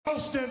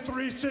Austin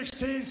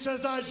 316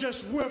 says I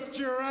just whipped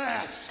your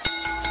ass.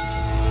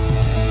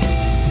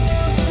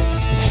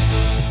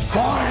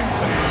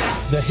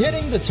 Finally. The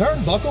Hitting the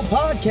Turnbuckle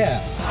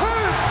podcast.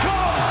 Who's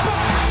come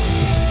back?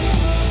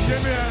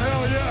 Give me a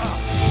hell yeah.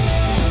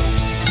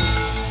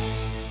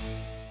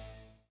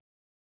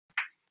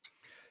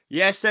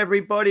 Yes,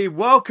 everybody,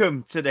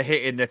 welcome to the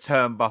Hitting the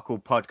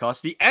Turnbuckle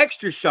podcast, the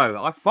extra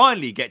show. I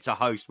finally get to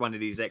host one of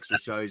these extra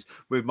shows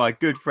with my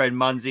good friend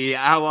Munzie.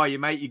 How are you,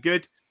 mate? You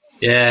good?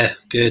 Yeah,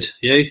 good.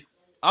 You?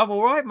 I'm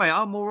all right, mate.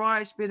 I'm all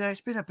right. It's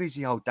been a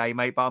busy old day,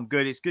 mate, but I'm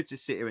good. It's good to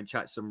sit here and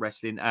chat some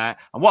wrestling. And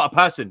what a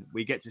person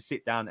we get to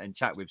sit down and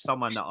chat with.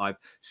 Someone that I've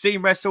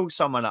seen wrestle,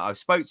 someone that I've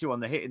spoke to on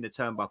the Hitting the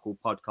Turnbuckle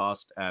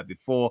podcast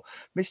before,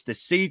 Mr.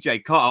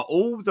 CJ Carter,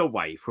 all the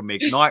way from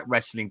Ignite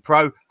Wrestling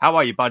Pro. How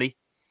are you, buddy?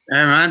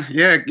 Hey, man.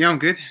 Yeah, I'm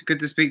good.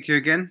 Good to speak to you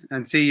again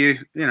and see you,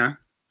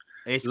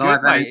 It's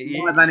live good, mate.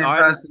 Live and in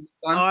person.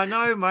 I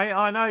know, mate.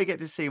 I know you get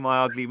to see my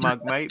ugly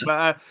mug, mate.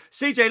 But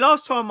CJ,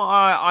 last time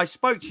I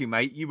spoke to you,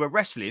 mate, you were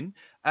wrestling.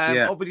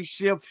 Yeah.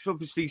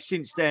 Obviously,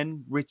 since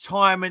then,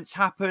 retirements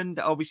happened.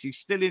 Obviously,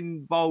 still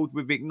involved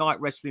with Ignite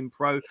Wrestling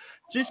Pro.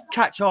 Just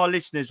catch our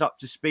listeners up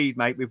to speed,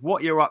 mate, with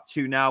what you're up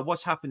to now.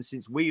 What's happened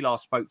since we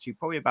last spoke to you,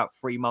 probably about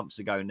 3 months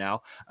ago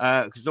now.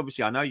 Because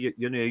obviously, I know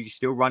you're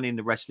still running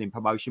the wrestling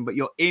promotion, but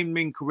your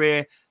in-ring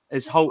career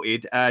has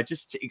halted.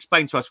 Just to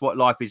explain to us what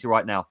life is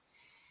right now.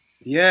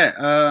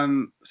 Yeah.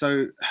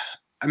 So,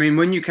 I mean,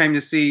 when you came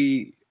to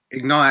see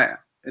Ignite,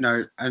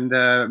 I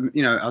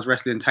was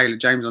wrestling Taylor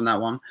James on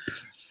that one.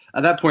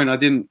 At that point, I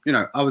didn't,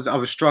 I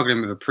was struggling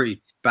with a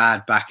pretty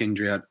bad back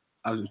injury.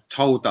 I was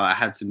told that I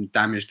had some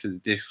damage to the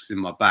discs in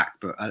my back,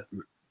 but I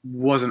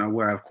wasn't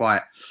aware of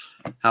quite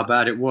how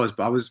bad it was.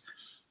 But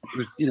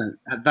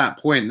at that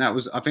point, I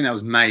think that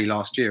was May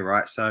last year,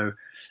 right? So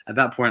at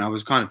that point, I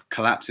was kind of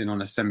collapsing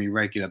on a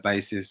semi-regular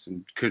basis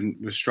and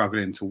was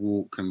struggling to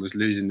walk and was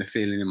losing the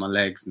feeling in my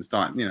legs and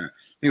starting,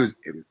 it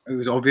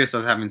was obvious I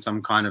was having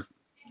some kind of,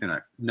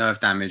 nerve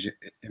damage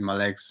in my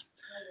legs.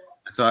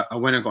 So I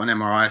went and got an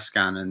MRI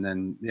scan, and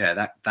then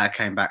that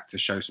came back to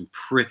show some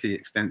pretty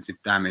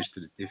extensive damage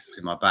to the discs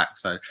in my back.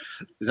 So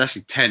there's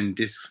actually 10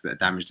 discs that are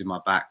damaged in my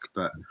back,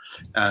 but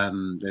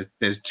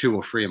there's 2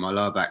 or 3 in my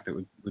lower back that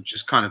were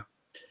just kind of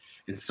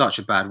in such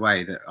a bad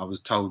way that I was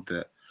told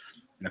that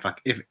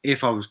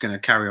if I was going to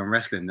carry on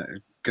wrestling, that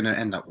it's going to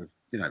end up with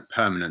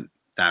permanent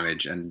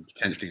damage and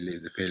potentially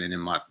lose the feeling in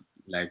my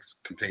legs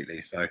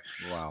completely. So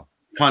wow,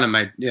 kind of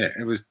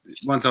it was,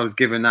 once I was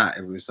given that,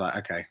 it was like,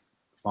 okay,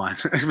 fine.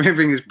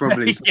 Everything is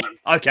probably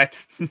okay.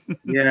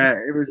 Yeah,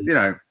 it was,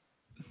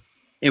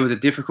 it was a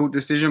difficult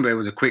decision, but it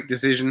was a quick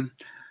decision.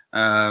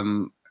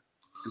 It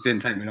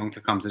didn't take me long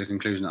to come to the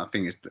conclusion that I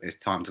think it's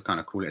time to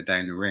kind of call it a day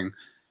in the ring.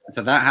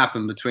 So that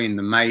happened between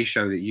the May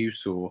show that you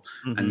saw,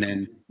 and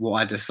then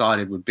what I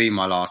decided would be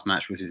my last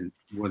match, which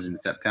was in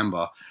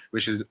September,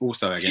 which was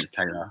also against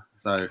Taylor.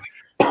 So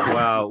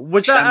wow,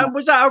 was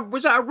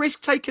that a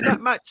risk taking that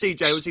match,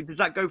 CJ? Or does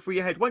that go through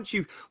your head once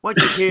you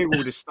hear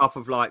all the stuff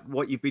of like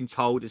what you've been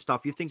told and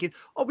stuff? You're thinking,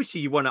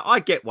 obviously, I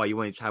get why you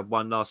wanted to have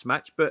one last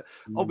match, but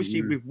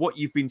obviously with what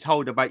you've been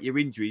told about your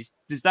injuries,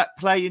 does that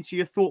play into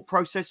your thought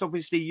process?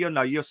 Obviously,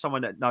 you're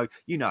someone that know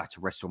how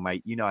to wrestle,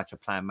 mate. You know how to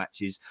plan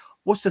matches.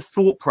 What's the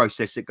thought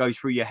process that goes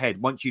through your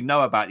head once you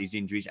know about these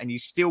injuries and you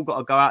still got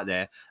to go out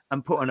there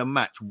and put on a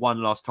match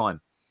one last time?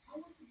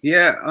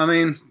 Yeah, I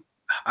mean,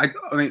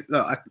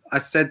 look, I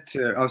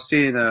was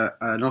seeing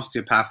an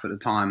osteopath at the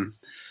time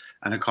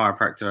and a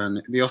chiropractor,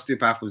 and the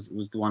osteopath was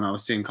the one I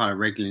was seeing kind of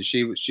regularly. And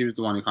she was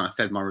the one who kind of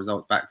fed my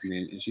results back to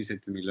me, and she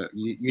said to me, "Look,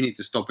 you need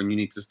to stop, and you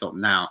need to stop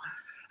now."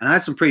 And I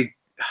had some pretty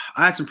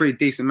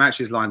decent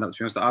matches lined up. To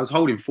be honest, I was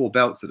holding 4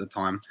 belts at the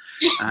time,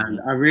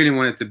 and I really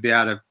wanted to be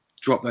able to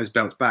drop those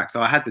belts back. So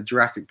I had the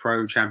Jurassic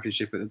Pro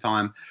Championship at the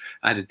time,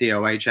 I had a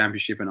DOA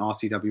Championship, an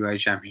RCWA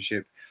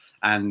Championship,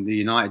 and the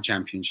United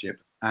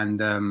Championship.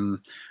 And I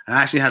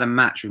actually had a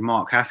match with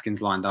Mark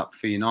Haskins lined up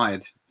for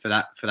United for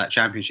that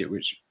championship,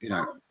 which,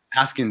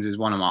 Haskins is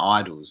one of my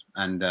idols.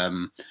 And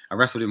I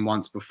wrestled him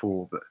once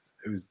before, but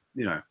it was,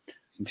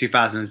 in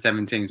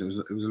 2017, so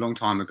it was a long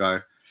time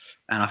ago.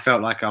 And I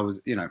felt like I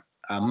was,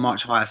 a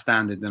much higher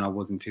standard than I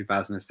was in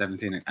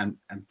 2017, and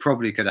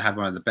probably could have had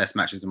one of the best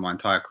matches of my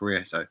entire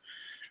career. So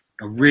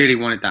I really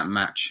wanted that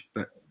match,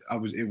 but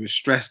it was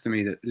stressed to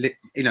me that,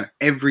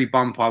 every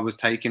bump I was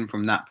taking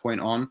from that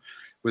point on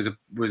was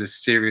a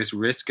serious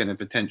risk and a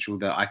potential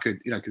that I could,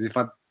 because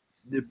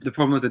the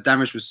problem was the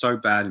damage was so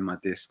bad in my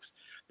discs.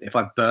 If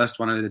I burst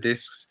one of the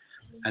discs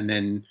and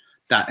then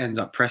that ends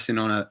up pressing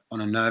on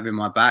a nerve in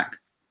my back,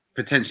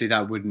 potentially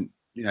that wouldn't,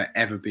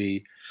 ever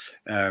be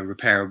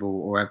repairable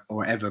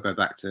or ever go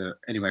back to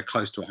anywhere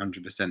close to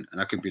 100%. And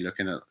I could be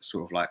looking at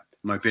sort of like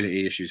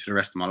mobility issues for the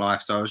rest of my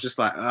life. So I was just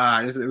like,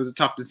 it was a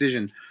tough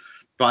decision.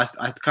 But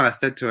I kind of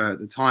said to her at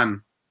the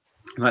time,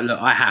 like, look,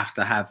 I have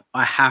to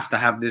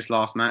have this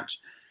last match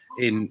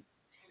in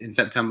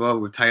September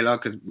with Taylor,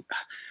 because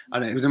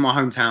it was in my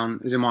hometown,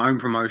 it was in my own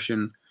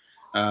promotion.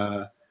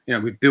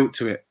 We built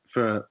to it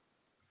for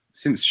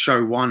since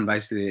show one,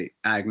 basically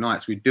at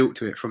Ignites, we built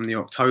to it from the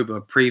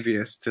October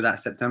previous to that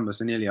September,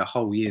 so nearly a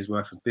whole year's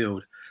worth of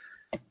build.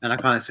 And I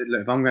kind of said,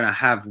 look, if I'm going to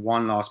have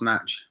one last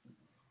match,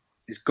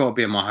 it's got to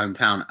be in my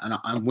hometown, and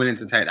I'm willing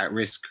to take that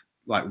risk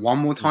like one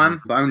more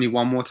time, but only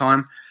one more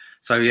time.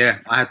 So yeah,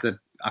 I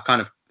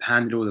kind of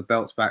handed all the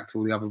belts back to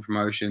all the other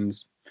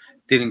promotions.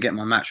 Didn't get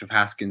my match with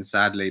Haskins,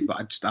 sadly,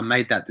 but I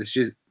made that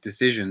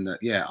decision that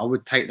yeah, I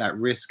would take that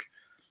risk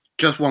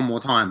just one more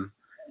time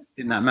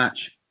in that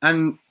match.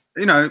 And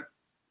you know,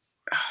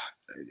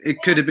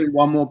 it could have been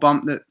one more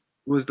bump that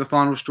was the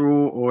final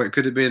straw, or it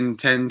could have been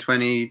 10,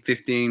 20,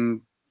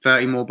 15,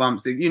 30 more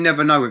bumps. You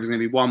never know if it's going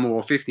to be one more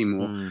or 50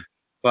 more.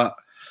 But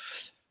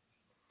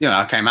you know,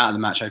 I came out of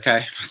the match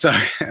okay. So I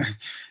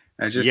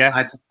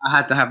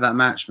had to have that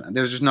match.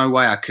 There was just no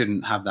way I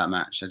couldn't have that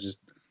match.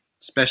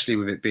 Especially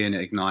with it being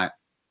at Ignite,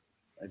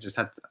 I just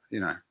had to, you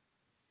know.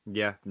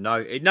 Yeah,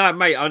 no,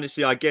 mate.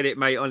 Honestly, I get it,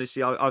 mate.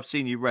 Honestly, I've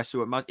seen you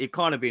wrestle. It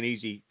kind of been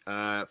easy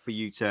for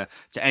you to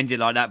end it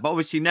like that. But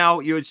obviously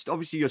now you're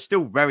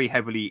still very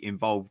heavily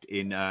involved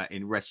in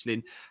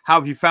wrestling. How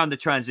have you found the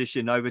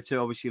transition over to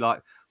obviously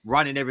like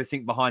running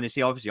everything behind the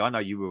scene? Obviously, I know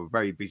you were a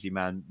very busy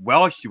man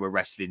whilst you were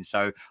wrestling.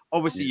 So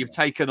obviously you've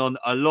taken on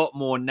a lot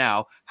more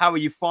now. How are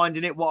you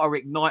finding it? What are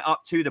Ignite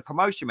up to, the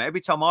promotion, mate? Every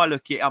time I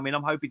look at it, I mean,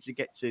 I'm hoping to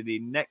get to the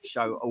next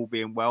show, all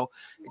being well.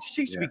 It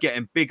seems to be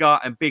getting bigger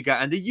and bigger.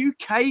 And the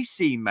UK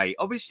scene, mate,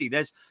 obviously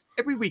there's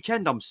every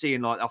weekend I'm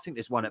seeing, like, I think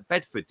there's one at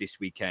Bedford this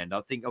weekend.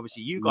 I think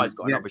obviously you guys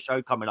got another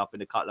show coming up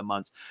in a couple of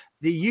months.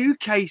 The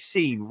UK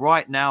scene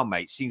right now,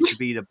 mate, seems to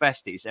be the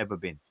best it's ever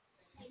been.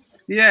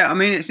 Yeah, I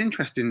mean, it's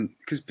interesting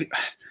because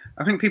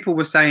I think people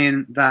were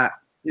saying that,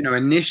 you know,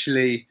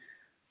 initially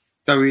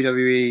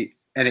WWE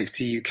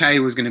NXT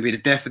UK was going to be the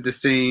death of the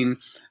scene,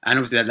 and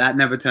obviously that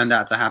never turned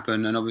out to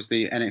happen. And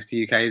obviously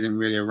NXT UK isn't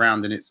really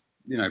around in its,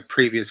 you know,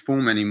 previous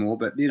form anymore.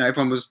 But you know,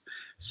 everyone was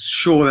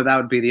sure that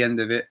would be the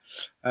end of it.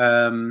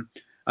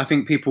 I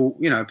think people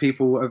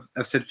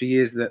have said for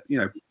years that, you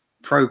know,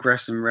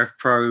 Progress and Rev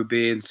Pro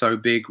being so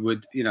big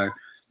would, you know,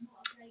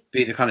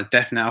 be the kind of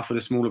death knell for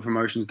the smaller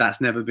promotions. That's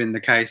never been the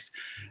case.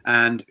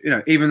 And, you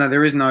know, even though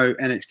there is no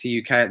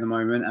NXT UK at the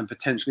moment, and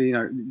potentially, you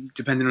know,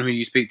 depending on who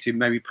you speak to,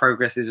 maybe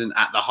Progress isn't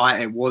at the height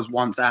it was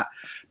once at,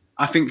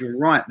 I think you're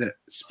right that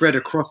spread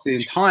across the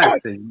entire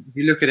scene, if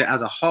you look at it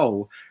as a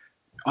whole,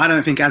 I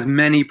don't think as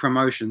many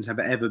promotions have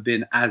ever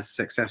been as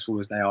successful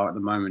as they are at the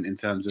moment in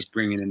terms of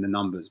bringing in the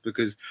numbers.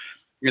 Because,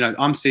 you know,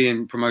 I'm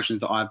seeing promotions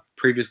that I've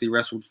previously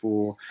wrestled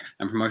for,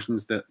 and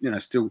promotions that, you know,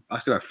 I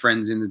still have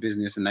friends in the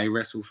business and they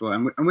wrestle for,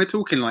 and we're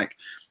talking like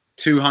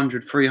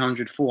 200,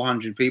 300,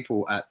 400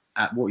 people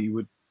at what you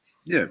would,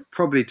 you know,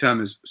 probably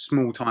term as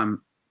small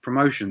time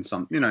promotions.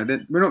 Some, you know,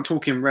 we're not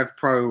talking Rev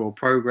Pro or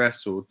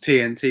Progress or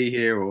TNT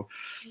here or,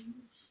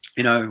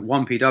 you know,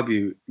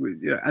 1PW,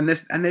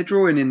 and they're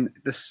drawing in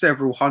the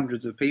several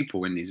hundreds of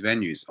people in these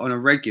venues on a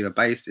regular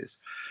basis.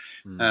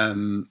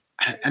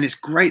 And it's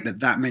great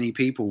that many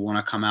people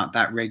want to come out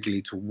that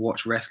regularly to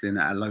watch wrestling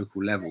at a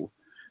local level.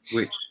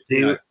 Which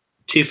do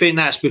you think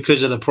that's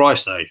because of the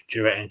price, though? Do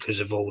you reckon because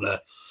of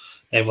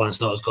everyone's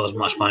not got as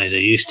much money as they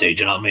used to? Do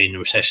you know what I mean? The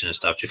recession and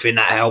stuff. Do you think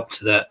that helped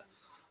that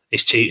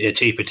it's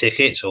cheaper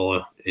tickets,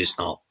 or it's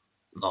not?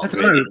 I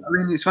don't know. I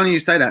mean, it's funny you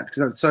say that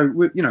because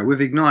you know, with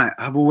Ignite,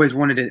 I've always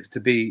wanted it to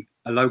be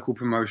a local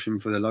promotion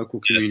for the local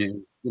community.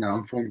 You know,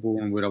 I'm from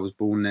Bournemouth. I was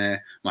born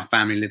there. My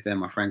family lived there.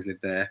 My friends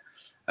lived there.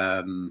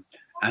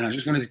 And I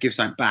just wanted to give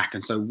something back.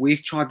 And so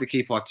we've tried to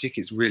keep our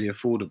tickets really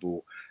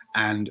affordable.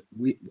 And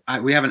we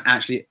haven't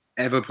actually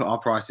ever put our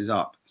prices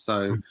up.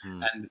 So,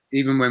 and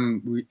even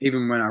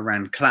when I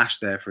ran Clash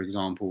there, for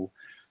example,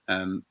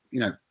 you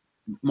know,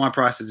 my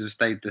prices have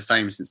stayed the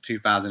same since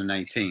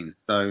 2018.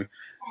 So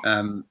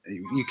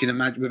you can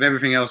imagine with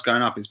everything else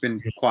going up, it's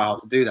been quite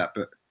hard to do that.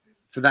 But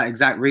for that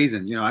exact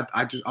reason, you know,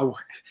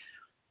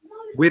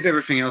 with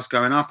everything else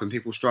going up and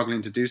people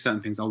struggling to do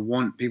certain things, I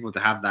want people to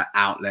have that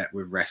outlet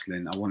with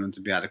wrestling. I want them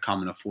to be able to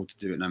come and afford to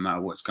do it no matter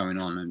what's going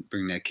on, and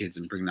bring their kids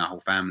and bring their whole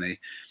family.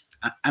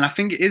 And I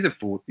think it is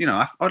affordable. You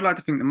know, I'd like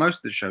to think that most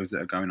of the shows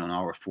that are going on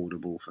are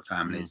affordable for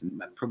families, and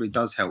that probably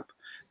does help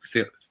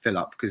fill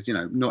up because, you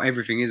know, not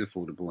everything is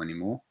affordable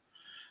anymore.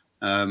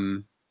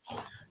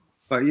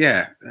 But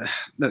yeah,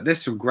 look,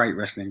 there's some great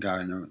wrestling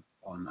going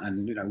on.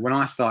 And, you know, when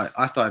I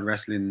started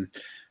wrestling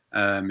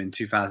in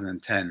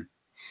 2010.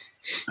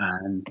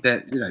 And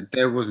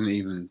there wasn't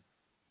even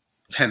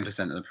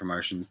 10% of the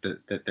promotions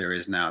that there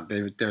is now.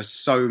 There are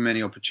so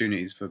many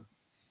opportunities for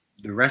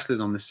the wrestlers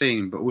on the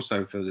scene, but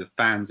also for the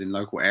fans in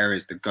local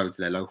areas to go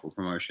to their local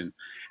promotion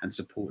and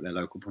support their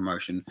local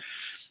promotion.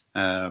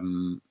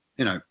 You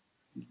know,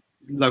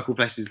 local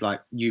places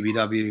like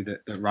UBW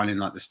that run in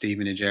like the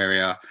Stevenage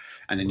area,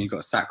 and then you've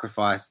got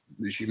Sacrifice,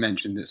 which you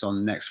mentioned, that's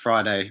on next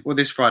Friday, or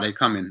this Friday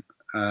coming.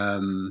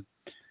 And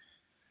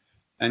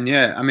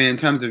yeah, I mean, in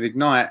terms of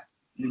Ignite,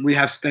 we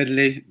have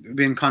steadily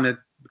been kind of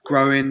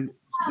growing.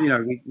 You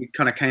know, we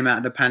kind of came out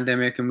of the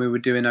pandemic and we were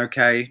doing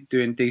okay,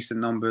 doing decent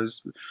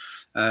numbers.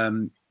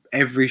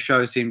 Every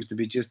show seems to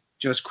be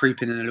just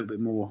creeping in a little bit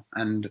more.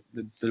 And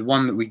the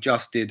one that we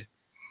just did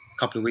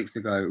couple of weeks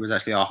ago, it was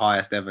actually our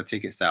highest ever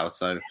ticket sales.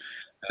 So,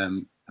 I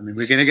mean,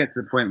 we're going to get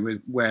to the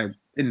point where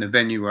in the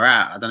venue we're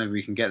at, I don't know if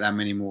we can get that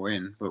many more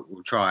in, but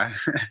we'll try.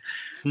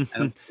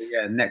 And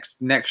yeah,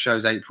 next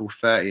show's April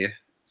 30th.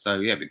 So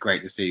yeah, it'd be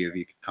great to see you if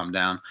you could come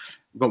down.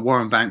 We've got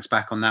Warren Banks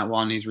back on that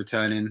one. He's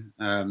returning.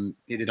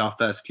 He did our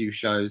first few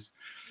shows,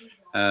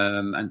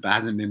 but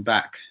hasn't been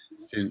back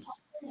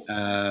since.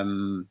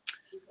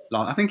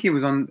 I think he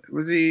was on.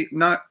 Was he?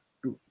 No.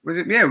 Was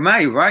it? Yeah,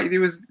 May. Right. He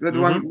was the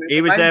one. He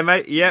was there,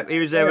 mate. Yep, he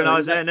was there when I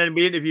was there, and then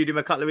we interviewed him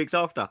a couple of weeks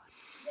after.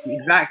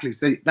 Exactly.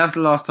 So that's the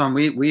last time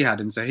we had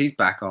him. So he's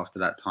back after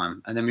that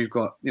time. And then we've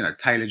got,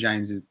 Taylor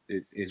James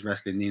is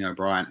wrestling Nino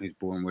Bryant, who's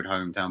Bournemouth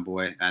hometown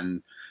boy,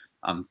 and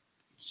I'm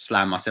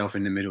slam myself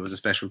in the middle as a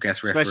special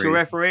guest referee. Special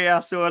referee,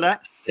 I saw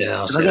that.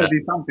 Yeah, I've got to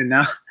do something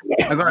now.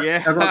 I've got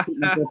to keep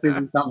myself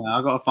busy somehow.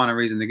 I've got to find a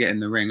reason to get in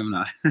the ring, haven't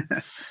I?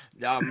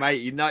 Yeah,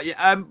 mate.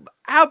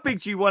 How big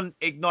do you want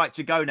Ignite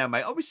to go now,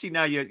 mate? Obviously,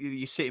 now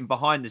you're sitting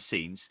behind the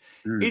scenes.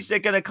 Is there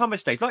going to come a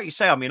stage, like you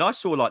say? I mean, I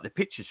saw like the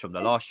pictures from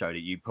the last show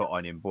that you put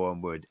on in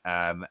Bournemouth.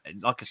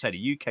 Like I said,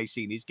 the UK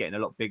scene is getting a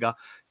lot bigger.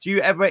 Do you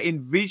ever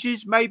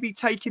envisage maybe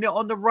taking it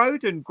on the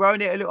road and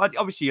growing it a little?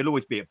 Obviously, you'll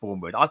always be at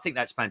Bournemouth. I think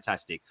that's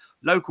fantastic.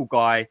 Local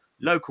guy,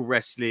 local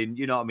wrestling.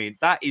 You know what I mean?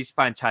 That is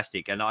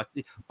fantastic.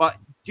 But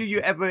do you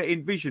ever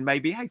envision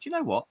maybe, hey, do you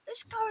know what?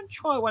 Let's go and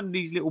try one of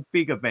these little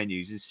bigger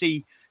venues and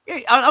see. Yeah,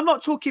 I'm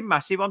not talking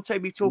massive. I'm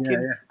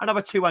talking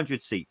another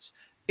 200 seats.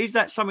 Is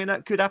that something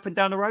that could happen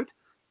down the road?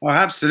 Oh,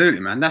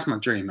 absolutely, man. That's my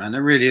dream, man.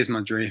 That really is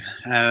my dream.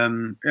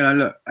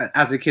 Look,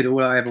 as a kid,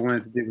 all I ever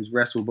wanted to do was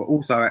wrestle. But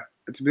also,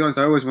 to be honest,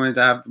 I always wanted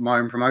to have my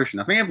own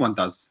promotion. I think everyone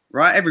does,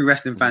 right? Every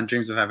wrestling fan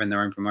dreams of having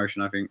their own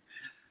promotion, I think.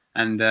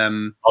 And I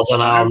don't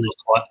know.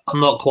 I'm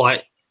not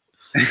quite.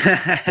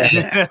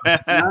 I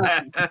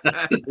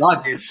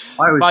did.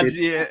 I always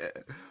did. Yeah.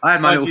 I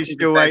had my little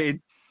still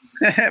waiting.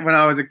 When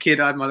I was a kid,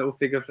 I had my little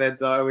figure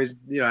feds. I always,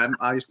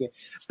 I used to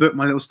book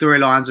my little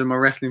storylines with my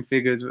wrestling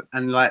figures.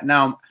 And like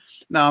now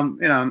I'm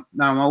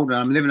older.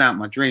 I'm living out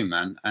my dream,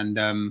 man.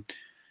 And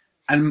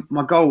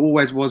my goal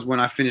always was when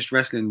I finished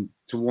wrestling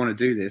to want to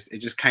do this. It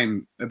just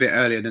came a bit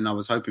earlier than I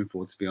was hoping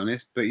for, to be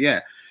honest. But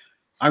yeah,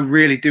 I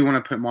really do want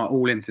to put my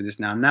all into this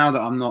now. Now that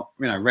I'm not,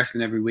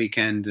 wrestling every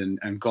weekend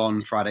and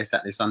gone Friday,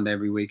 Saturday, Sunday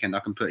every weekend, I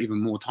can put even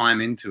more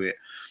time into it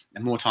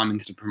and more time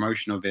into the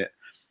promotion of it.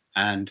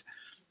 And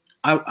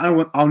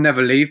I'll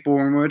never leave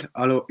Bournemouth.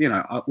 I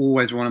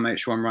always want to make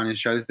sure I'm running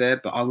shows there.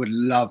 But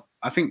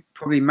I think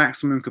probably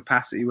maximum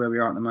capacity where we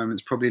are at the moment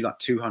is probably like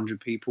 200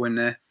 people in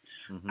there,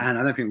 and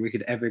I don't think we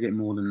could ever get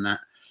more than that.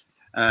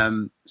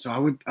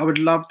 So I would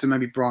love to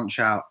maybe branch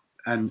out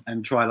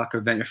and try like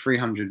a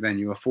 300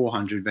 venue, a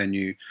 400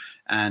 venue,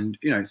 and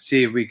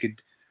see if we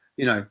could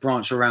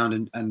branch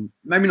around and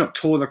maybe not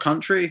tour the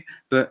country,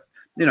 but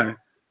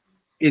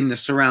in the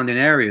surrounding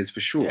areas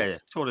for sure. Yeah,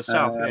 tour the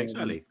south, yeah,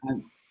 exactly.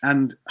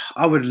 And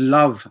I would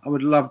love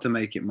to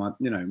make it my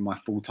my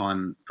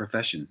full-time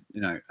profession,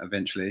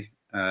 eventually,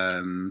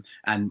 and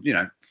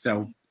sell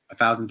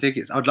 1,000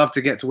 tickets. I'd love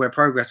to get to where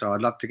Progress are.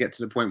 I'd love to get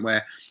to the point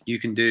where you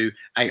can do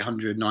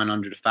 800,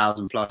 900,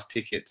 1,000 plus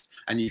tickets,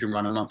 and you can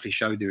run a monthly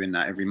show doing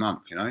that every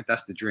month.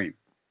 That's the dream.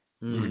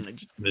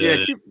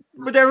 Yeah,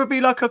 would there ever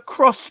be like a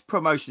cross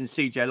promotion,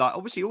 CJ? Like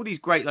obviously all these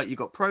great, like you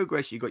got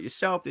Progress, you got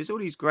yourself. There's all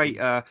these great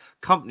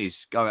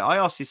companies going. I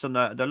asked this on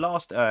the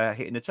last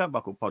Hitting the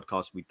Turnbuckle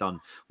podcast we've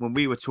done when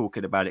we were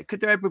talking about it. Could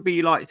there ever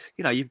be like,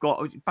 you've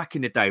got back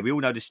in the day, we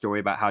all know the story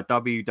about how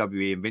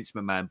WWE and Vince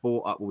McMahon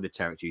bought up all the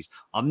territories.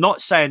 I'm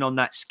not saying on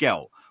that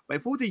scale, but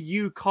if all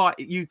the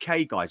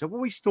UK guys, I've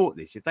always thought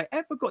this, if they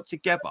ever got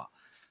together.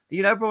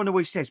 Everyone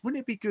always says,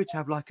 wouldn't it be good to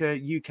have like a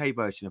UK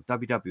version of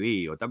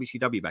WWE or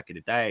WCW back in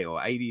the day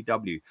or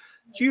AEW?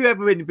 Do you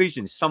ever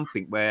envision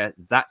something where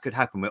that could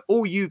happen, where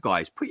all you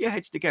guys put your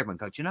heads together and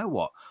go, do you know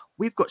what?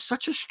 We've got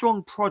such a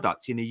strong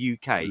product in the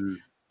UK.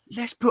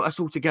 Let's put us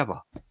all together.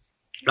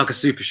 Like a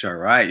super show,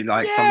 right?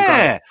 Like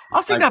I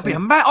think that'd be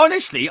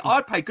honestly,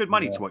 I'd pay good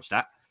money to watch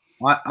that.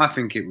 I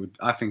think it would.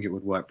 I think it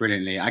would work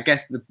brilliantly. I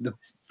guess the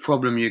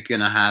problem you're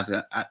gonna have,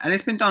 and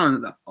it's been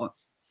done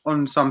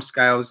on some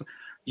scales.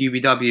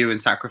 UBW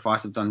and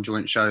Sacrifice have done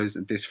joint shows.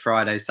 This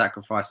Friday,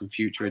 Sacrifice and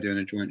Future are doing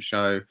a joint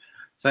show.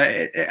 So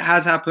it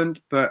has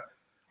happened, but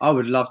I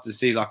would love to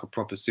see like a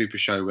proper super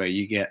show where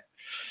you get,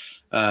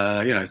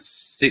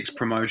 6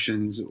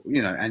 promotions,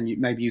 and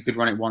maybe you could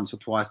run it once or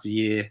twice a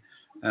year.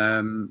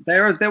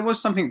 There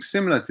was something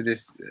similar to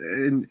this.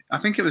 I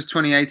think it was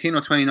 2018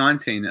 or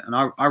 2019,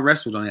 and I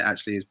wrestled on it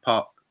actually as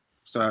part.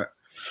 So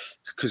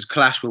because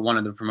Clash were one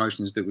of the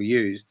promotions that we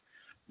used.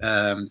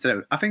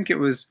 So I think it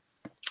was.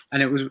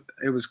 And it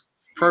was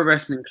Pro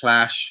Wrestling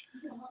Clash,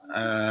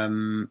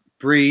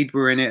 Breed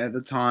were in it at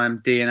the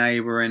time,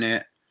 DNA were in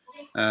it,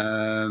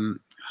 a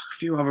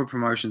few other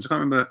promotions. I can't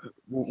remember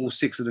what all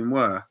 6 of them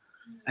were.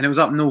 And it was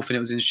up north and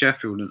it was in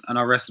Sheffield, and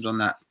I wrestled on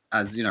that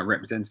as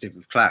representative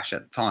of Clash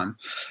at the time.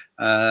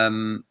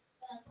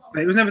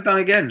 But it was never done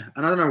again,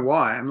 and I don't know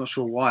why. I'm not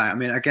sure why. I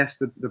mean, I guess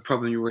the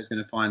problem you're always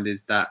going to find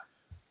is that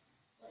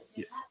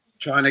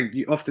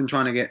you're often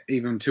trying to get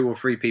even 2 or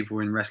 3 people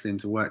in wrestling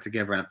to work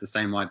together and have the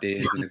same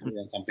ideas and agree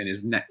on something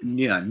is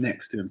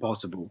next to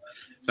impossible.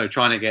 So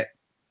trying to get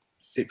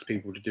 6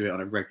 people to do it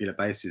on a regular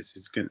basis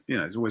is going,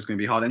 it's always going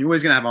to be hard, and you're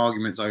always going to have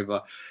arguments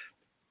over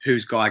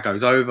whose guy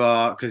goes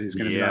over, because it's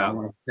going to be like, I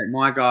want to protect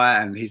my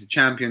guy and he's a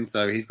champion,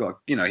 so he's got,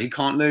 he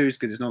can't lose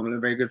because it's not going to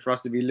be very good for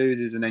us if he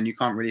loses, and then you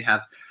can't really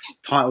have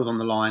titles on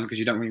the line because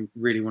you don't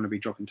really want to be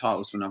dropping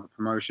titles to another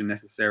promotion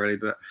necessarily.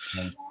 But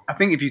I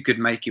think if you could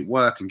make it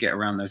work and get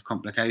around those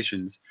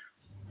complications,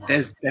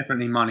 there's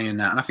definitely money in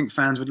that, and I think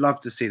fans would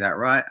love to see that,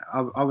 right?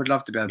 I would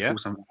love to be able to pull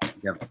something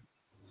together.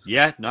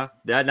 Yeah, no,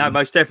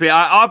 most definitely.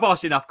 I've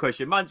asked enough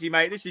questions. Munsey,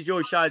 mate, this is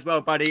your show as well,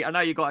 buddy. I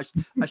know you got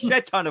a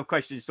shed ton of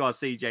questions to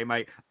ask CJ,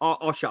 mate.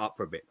 I'll shut up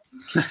for a bit.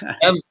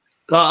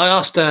 I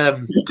asked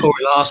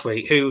Corey last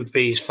week who would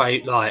be his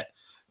favourite,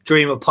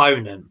 dream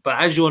opponent, but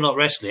as you're not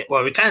wrestling,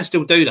 well, we can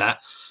still do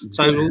that.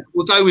 So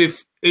we'll go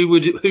with who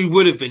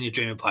would have been your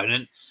dream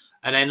opponent,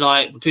 and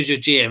then because you're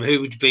GM,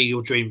 who would be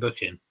your dream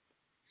booking?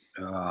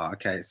 Oh,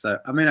 okay. So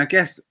I mean, I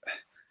guess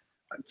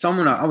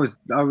someone I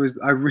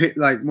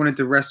wanted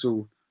to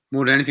wrestle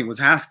more than anything was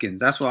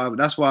Haskins. That's why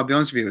I'll be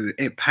honest with you.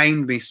 It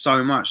pained me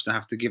so much to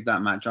have to give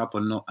that match up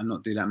and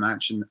not do that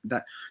match. And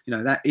that,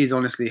 that is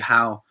honestly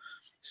how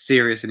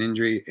serious an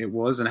injury it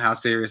was and how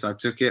serious I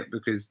took it,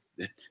 because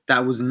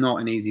that was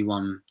not an easy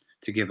one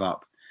to give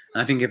up.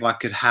 And I think if I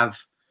could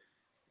have,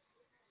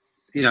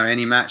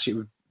 any match,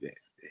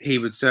 he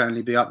would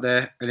certainly be up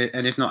there.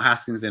 And if not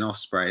Haskins, then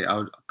Ospreay. I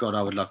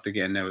would love to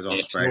get in there with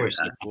Ospreay.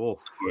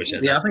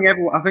 Yeah,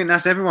 I think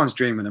that's everyone's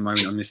dream at the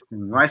moment on this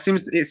thing, right?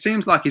 It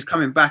seems like he's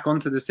coming back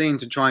onto the scene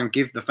to try and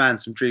give the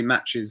fans some dream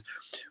matches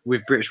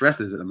with British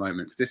wrestlers at the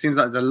moment. Because it seems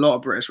like there's a lot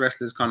of British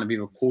wrestlers kind of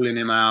either calling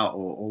him out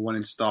or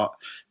wanting to start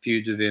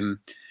feuds with him.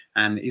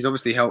 And he's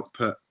obviously helped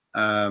put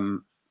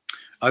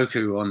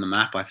Oku on the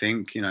map. I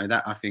think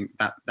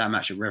that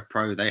match at Rev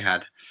Pro they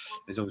had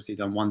has obviously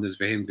done wonders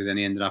for him, because then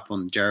he ended up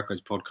on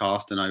Jericho's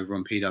podcast and over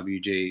on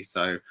PWG.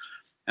 So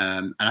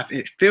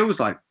it feels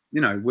like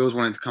Will's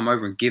wanting to come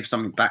over and give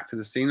something back to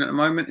the scene at the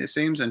moment, it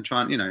seems, and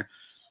trying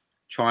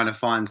to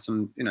find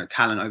some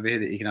talent over here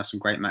that he can have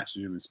some great matches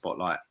with in the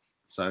spotlight.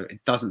 So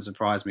it doesn't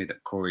surprise me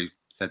that Corey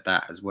said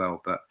that as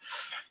well. But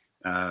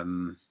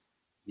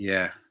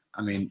yeah,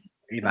 I mean,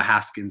 either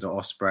Haskins or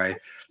Ospreay,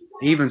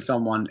 even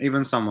someone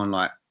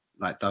like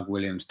Doug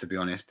Williams, to be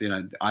honest.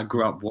 I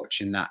grew up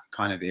watching that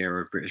kind of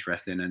era of British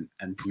wrestling,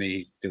 and to me,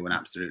 he's still an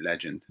absolute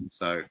legend.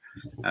 So,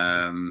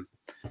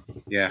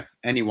 yeah,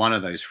 any one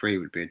of those 3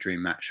 would be a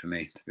dream match for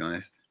me, to be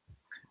honest.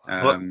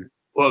 What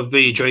would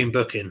be your dream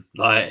booking?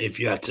 If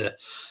you had to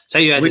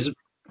say you had this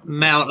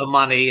amount of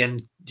money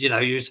and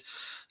use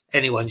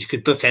anyone, you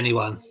could book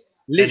anyone.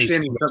 Literally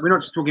anyone. So we're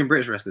not just talking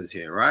British wrestlers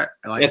here, right?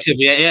 No,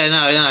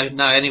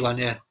 anyone,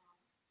 yeah.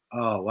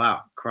 Oh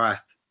wow,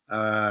 Christ.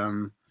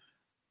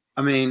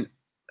 I mean,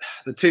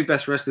 the 2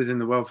 best wrestlers in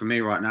the world for me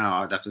right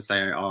now, I'd have to say,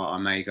 are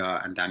Omega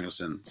and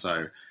Danielson.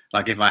 So,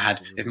 if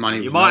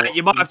money, you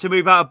might have to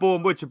move out of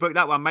Bournemouth to book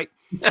that one, mate.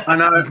 I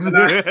know.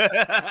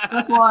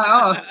 That's why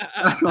I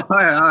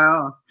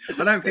asked.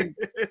 I don't think.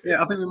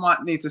 Yeah, I think we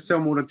might need to sell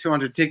more than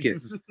 200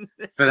 tickets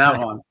for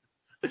that one.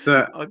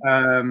 But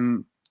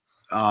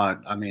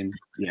I mean,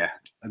 yeah,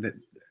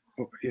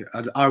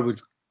 I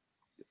would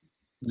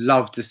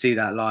love to see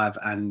that live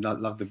and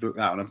love to book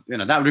that one.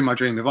 That would be my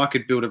dream if I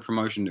could build a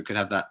promotion that could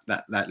have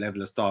that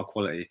level of star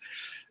quality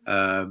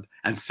and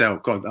sell.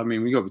 God, I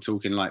mean, we got to be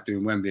talking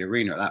doing Wembley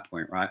Arena at that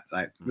point, right?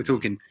 We're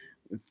talking,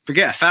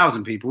 forget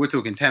 1,000 people, we're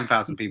talking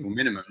 10,000 people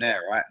minimum there,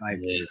 right?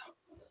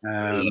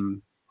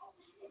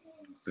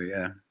 But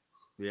yeah.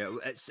 Yeah,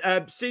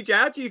 CJ,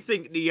 how do you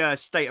think the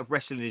state of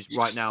wrestling is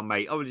right now,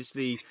 mate?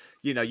 Obviously,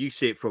 you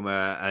see it from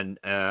an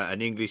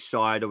English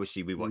side.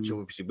 Obviously, we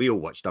all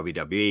watch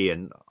WWE,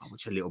 and I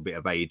watch a little bit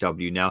of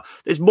AEW now.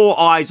 There's more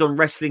eyes on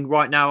wrestling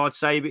right now, I'd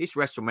say, but it's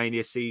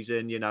WrestleMania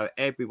season.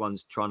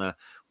 Everyone's trying to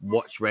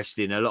watch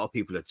wrestling. A lot of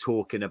people are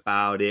talking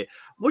about it.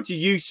 What do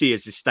you see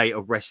as the state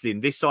of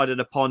wrestling this side of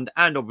the pond,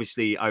 and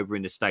obviously over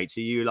in the States?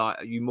 Are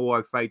you more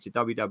afraid to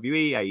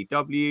WWE,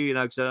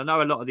 AEW? Because I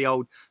know a lot of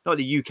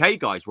the UK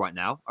guys right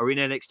now are in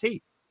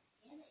NXT.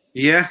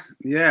 Yeah.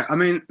 I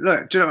mean,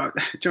 look, do you know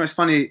what's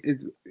funny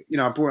is,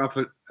 I brought up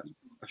a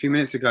few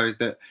minutes ago is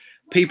that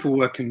people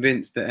were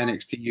convinced that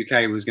NXT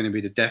UK was going to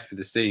be the death of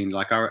the scene.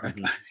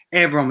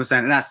 Everyone was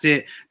saying, that's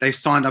it. They've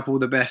signed up all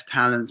the best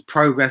talents.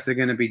 Progress are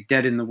going to be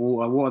dead in the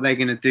water. What are they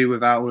going to do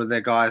without all of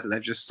their guys that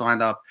they've just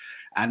signed up?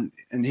 And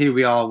here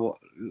we are,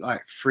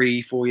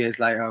 3-4 years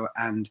later.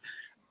 And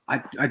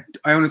I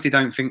honestly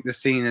don't think the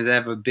scene has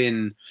ever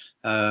been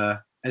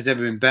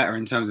better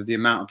in terms of the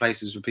amount of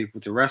places for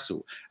people to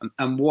wrestle.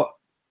 And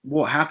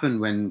what happened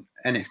when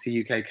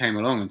NXT UK came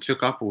along and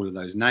took up all of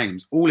those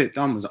names? All it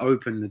done was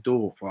open the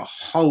door for a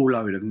whole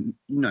load of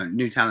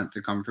new talent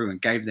to come through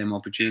and gave them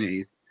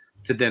opportunities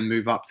to then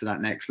move up to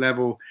that next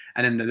level.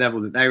 And then the level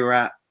that they were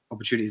at,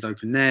 opportunities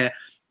open there.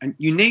 And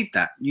you need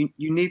that. You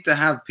need to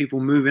have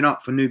people moving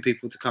up for new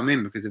people to come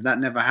in, because if that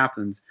never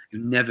happens,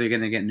 you're never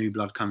going to get new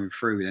blood coming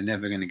through. They're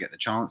never going to get the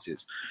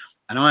chances.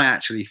 And I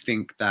actually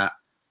think that,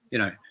 you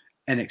know,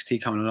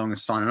 NXT coming along and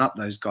signing up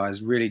those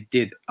guys really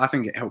did. I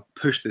think it helped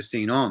push the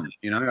scene on.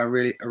 You know, I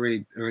really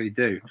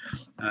do.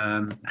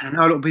 And I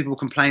know a lot of people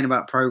complain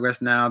about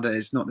Progress now that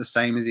it's not the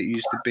same as it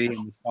used to be,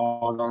 and the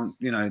stars aren't,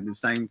 you know, the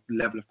same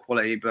level of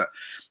quality. But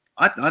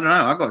I don't know.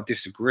 I got to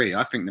disagree.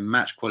 I think the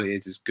match quality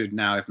is as good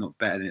now, if not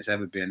better than it's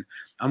ever been.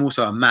 I'm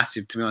also a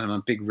massive, to be honest, I'm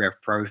a big Rev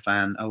Pro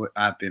fan.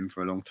 I've been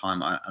for a long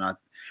time, and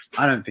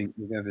I don't think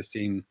we've ever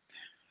seen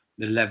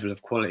the level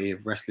of quality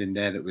of wrestling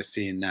there that we're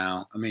seeing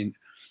now. I mean,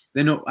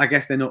 I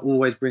guess they're not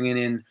always bringing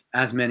in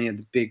as many of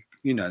the big,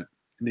 you know,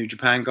 New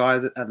Japan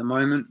guys at the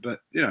moment,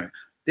 but you know,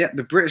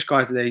 the British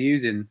guys that they're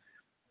using,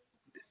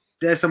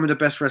 they're some of the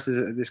best wrestlers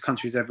that this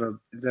country's ever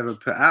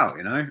put out,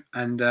 you know.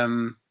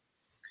 And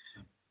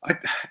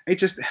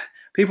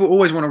people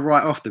always want to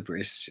write off the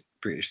British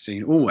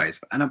scene, always.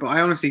 But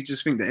I honestly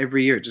just think that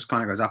every year it just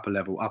kind of goes up a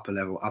level,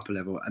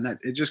 and that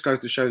it just goes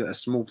to show that a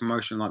small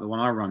promotion like the one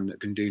I run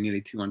that can do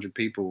nearly 200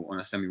 people on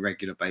a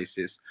semi-regular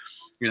basis,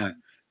 you know,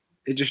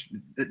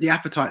 the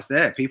appetite's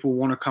there. People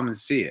want to come and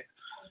see it.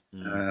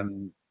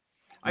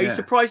 Are you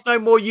surprised no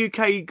more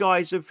UK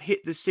guys have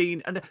hit the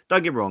scene? And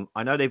don't get me wrong,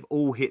 I know they've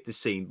all hit the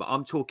scene, but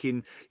I'm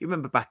talking, you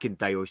remember back in the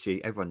day,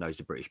 obviously, everyone knows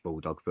the British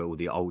Bulldog, but all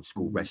the old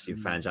school wrestling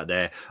fans out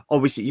there.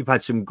 Obviously, you've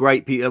had some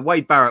great people.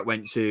 Wade Barrett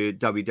went to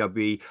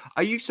WWE.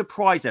 Are you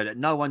surprised though that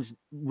no one's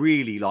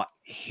really like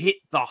hit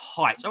the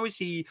heights?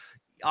 Obviously,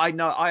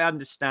 I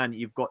understand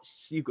you've got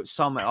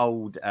some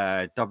old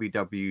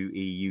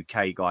WWE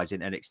UK guys in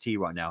NXT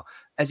right now.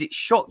 Has it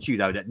shocked you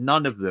though that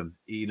none of them,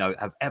 you know,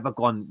 have ever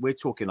gone? We're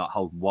talking like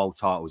hold world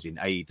titles in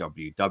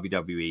AEW,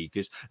 WWE,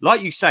 because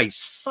like you say,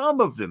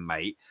 some of them,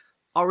 mate,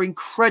 are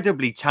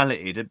incredibly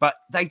talented, but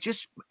they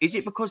just, is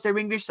it because they're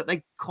English that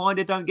they kind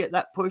of don't get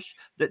that push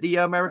that the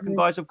American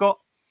guys have got?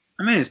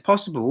 I mean, it's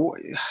possible.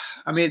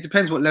 I mean, it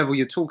depends what level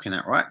you're talking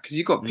at, right? Because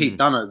you've got Pete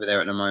Dunne over there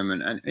at the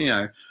moment, and you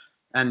know.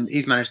 And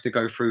he's managed to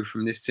go through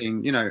from this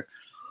scene. You know,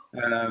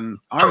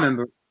 I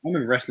remember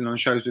wrestling on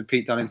shows with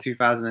Pete Dunne in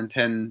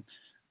 2010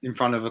 in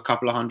front of a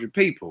couple of hundred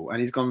people, and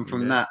he's gone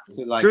from that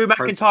to like Drew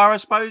McIntyre, I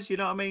suppose. You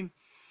know what I mean?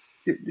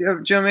 Do you know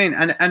what I mean?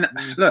 And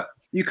look,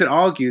 you could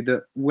argue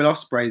that Will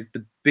Ospreay is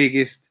the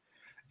biggest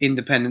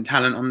independent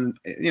talent on,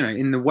 you know,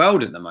 in the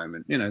world at the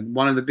moment. You know,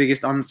 one of the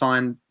biggest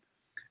unsigned.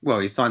 Well,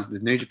 he's signed to the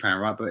New Japan,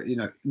 right? But you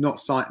know, not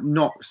signed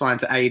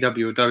to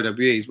AEW or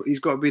WWE. He's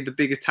got to be the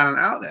biggest talent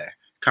out there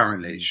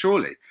currently,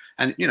 surely.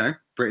 And you know,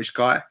 British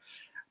guy.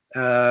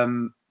 But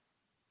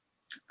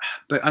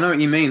I know what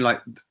you mean.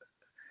 Like,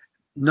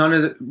 none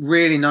of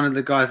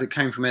the guys that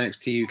came from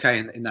NXT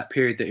UK in that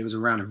period that it was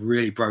around have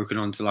really broken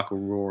onto like a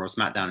Raw or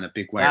SmackDown in a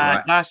big way,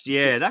 right?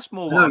 That's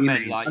more what I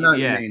meant. Like, I know what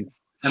you mean.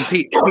 And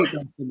Pete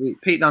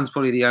Dunne's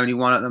probably the only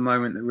one at the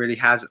moment that really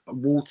has.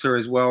 Walter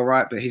as well,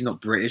 right? But he's not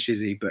British, is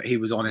he? But he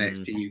was on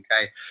NXT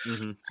UK. I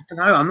don't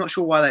know. I'm not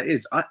sure why that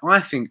is. I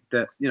think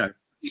that, you know,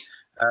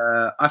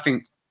 I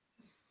think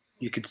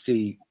you could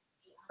see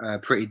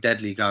Pretty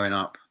Deadly going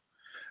up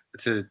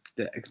to.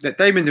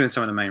 They've been doing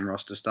some of the main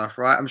roster stuff,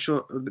 right? I'm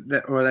sure,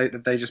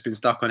 they've just been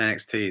stuck on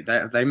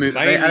NXT. They moved.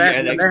 They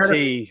had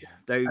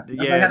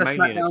a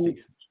SmackDown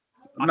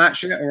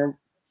match yet,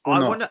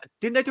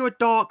 didn't they do a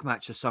dark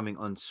match or something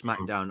on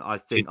SmackDown? I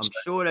think I'm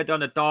sure they've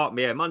done a dark.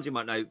 Yeah, Munzy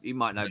might know. He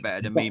might know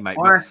better than me, mate.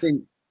 I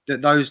think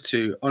that those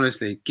two,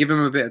 honestly, give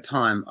them a bit of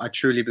time. I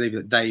truly believe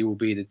that they will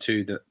be the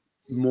two that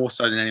more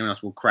so than anyone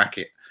else will crack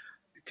it.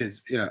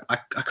 Because you know, I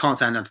can't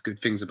say enough good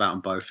things about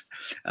them both,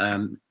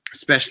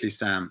 especially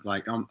Sam.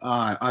 Like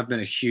I've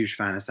been a huge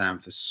fan of Sam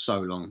for so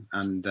long,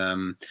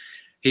 and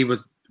he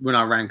was, when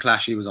I ran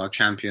Clash, he was our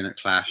champion at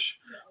Clash.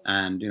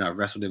 And you know, I've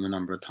wrestled him a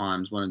number of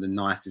times. One of the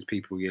nicest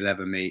people you'll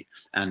ever meet,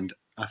 and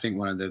I think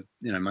one of the,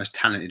 you know, most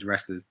talented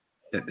wrestlers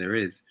that there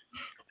is.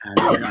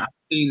 And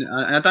you know,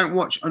 I don't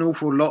watch an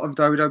awful lot of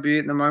WWE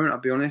at the moment. I'll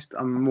be honest.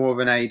 I'm more of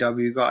an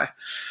AEW guy,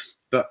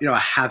 but you know, I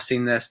have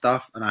seen their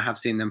stuff, and I have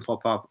seen them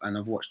pop up, and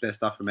I've watched their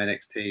stuff from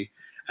NXT,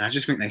 and I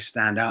just think they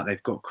stand out.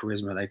 They've got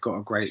charisma. They've got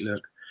a great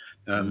look.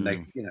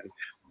 They, you know,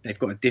 they've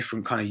got a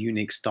different kind of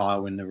unique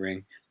style in the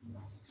ring.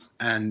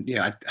 And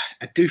yeah,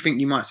 I do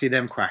think you might see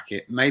them crack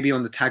it. Maybe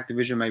on the tag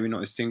division, maybe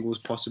not as singles,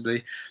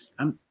 possibly.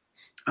 I'm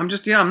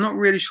not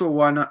really sure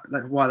why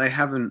they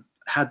haven't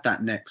had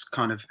that next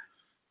kind of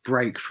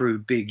breakthrough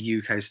big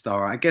UK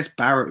star. I guess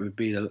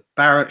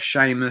Barrett,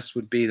 Sheamus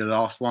would be the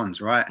last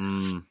ones, right?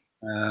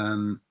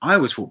 I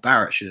always thought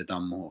Barrett should have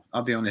done more.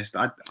 I'll be honest.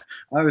 I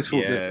always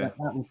thought that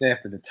was there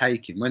for the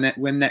taking when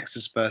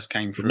Nexus first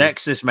came through.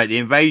 Nexus, mate, the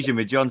invasion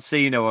with John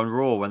Cena on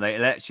Raw when they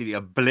actually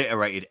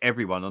obliterated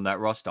everyone on that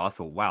roster. I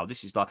thought, wow,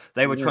 this is like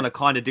they were trying to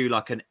kind of do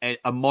like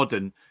a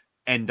modern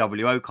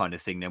NWO kind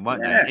of thing. Then,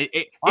 weren't they?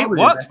 It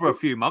worked for a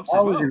few months.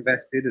 I was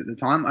invested at the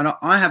time, and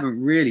I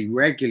haven't really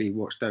regularly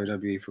watched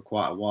WWE for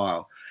quite a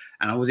while.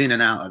 And I was in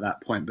and out at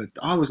that point, but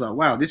I was like,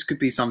 wow, this could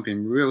be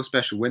something real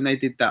special. When they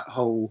did that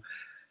whole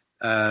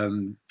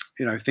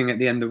you know, thing at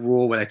the end of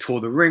Raw where they tore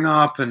the ring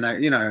up, and they,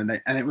 you know,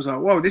 and it was like,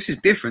 whoa, this is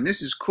different,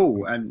 this is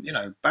cool. And you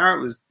know,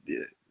 Barrett was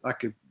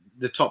like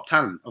the top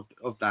talent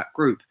of that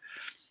group.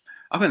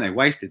 I think they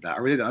wasted that.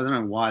 I don't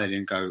know why they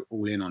didn't go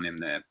all in on him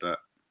there, but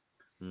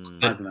I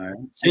don't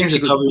know. It seems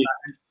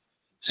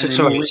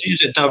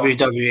that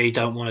WWE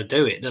don't want to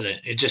do it, doesn't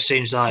it? It just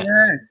seems like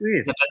it's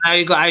weird. But now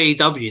you've got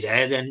AEW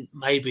there, then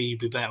maybe you'd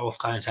be better off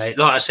going to. Like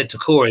I said to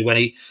Corey when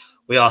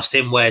we asked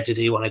him where did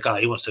he want to go,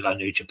 he wants to go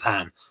New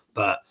Japan,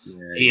 but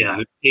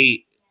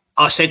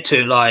I said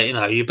to him like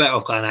you're better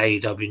off going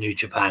AEW New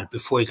Japan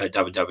before you go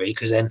WWE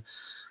because then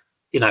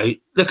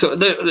look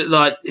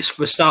like it's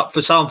for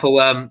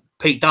example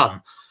Pete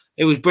Dunne,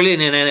 it was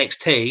brilliant in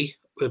NXT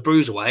with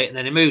Bruiserweight, and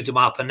then he moved him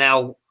up, and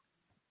now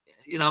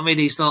he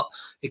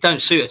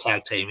don't suit a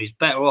tag team. He'd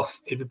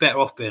be better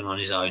off being on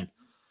his own.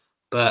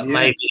 But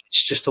maybe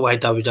it's just the way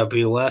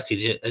WWE work,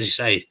 as you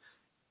say.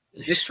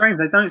 It's strange.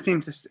 They don't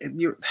seem to.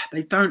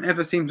 They don't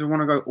ever seem to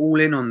want to go all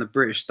in on the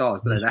British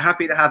stars, do they? They're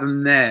happy to have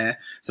them there,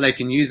 so they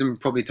can use them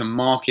probably to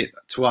market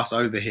to us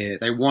over here.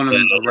 They want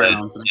them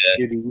around, so they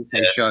can do the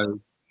UK show,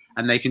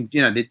 and they can.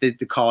 They did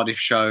the Cardiff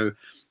show,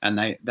 and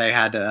they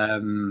had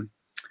Drew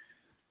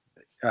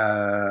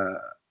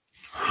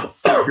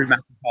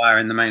McIntyre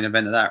in the main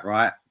event of that,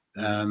 right?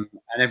 And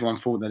everyone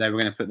thought that they were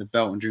going to put the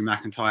belt on Drew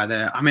McIntyre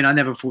there. I mean, I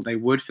never thought they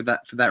would for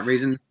that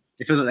reason.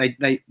 They feel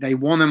that they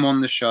want them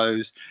on the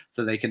shows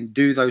so they can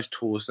do those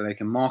tours, so they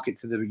can market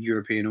to the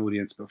European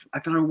audience. But I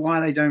don't know why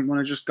they don't want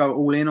to just go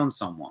all in on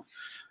someone.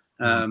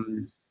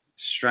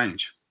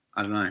 Strange.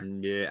 I don't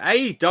know. Yeah,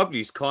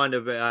 AEW's kind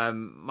of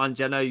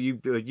Mungie, I know you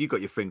got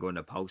your finger on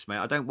the pulse, mate.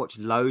 I don't watch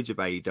loads of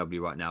AEW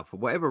right now for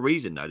whatever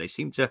reason, though.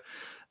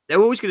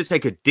 They're always going to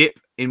take a dip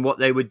in what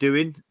they were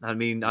doing. I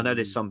mean, I know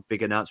there's some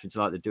big announcements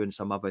like they're doing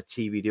some other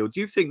TV deal. Do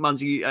you think,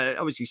 Mungie,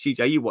 obviously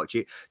CJ, you watch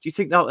it? Do you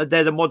think that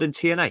they're the modern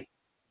TNA?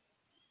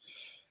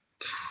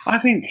 I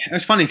think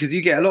it's funny because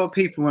you get a lot of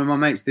people when my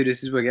mates do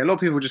this. We get a lot of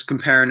people just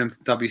comparing them to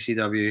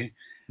WCW.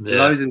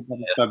 Loads of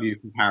the WCW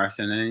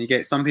comparison, and then you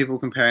get some people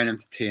comparing them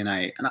to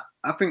TNA. And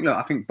I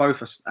think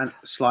both are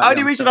slightly.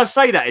 Only reason I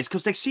say that is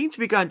because they seem to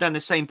be going down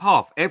the same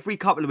path. Every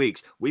couple of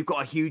weeks, we've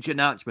got a huge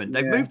announcement.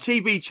 They've moved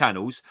TV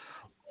channels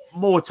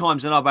more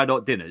times than I've had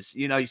hot dinners,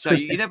 so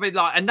you never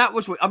and that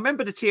was what I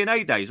remember the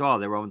TNA days.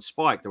 They're on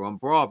Spike, they're on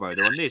Bravo,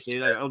 they're on this,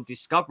 on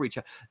Discovery.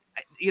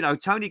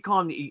 Tony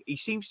Khan, he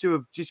seems to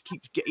have just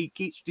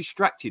keeps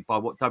distracted by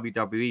what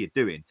WWE are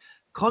doing.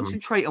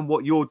 Concentrate on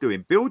what you're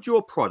doing, build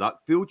your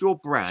product, build your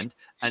brand,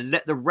 and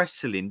let the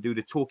wrestling do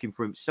the talking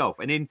for himself.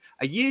 And in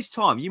a year's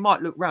time, you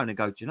might look around and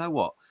go, do you know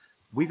what?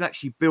 We've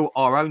actually built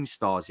our own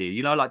stars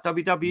here. Like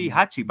WWE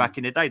had to back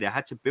in the day. They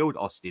had to build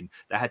Austin.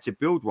 They had to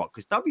build Rock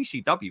because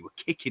WCW were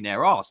kicking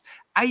their ass.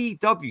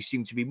 AEW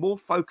seemed to be more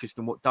focused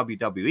on what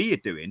WWE are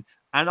doing.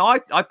 And I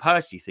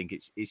personally think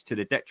it's to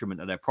the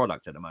detriment of their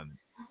product at the moment.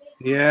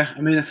 Yeah,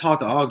 I mean, it's hard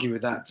to argue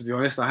with that, to be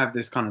honest. I have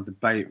this kind of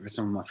debate with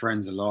some of my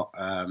friends a lot.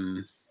 I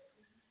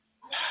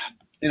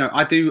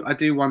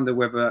do wonder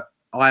whether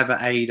either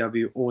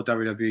AEW or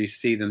WWE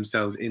see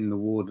themselves in the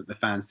war that the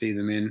fans see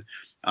them in.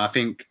 I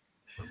think,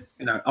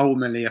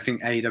 ultimately, I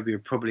think AEW are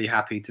probably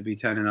happy to be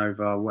turning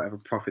over whatever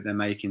profit they're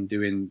making,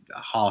 doing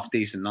half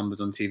decent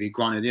numbers on TV.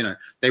 Granted,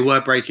 they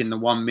were breaking the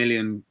 1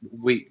 million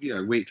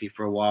weekly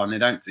for a while, and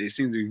it seems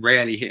to be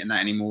rarely hitting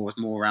that anymore. It's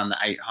more around the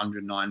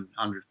 800,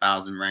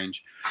 900,000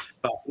 range.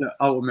 But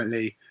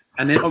ultimately,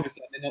 and then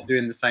obviously they're not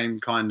doing the same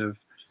kind of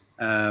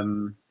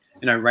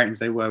ratings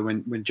they were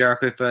when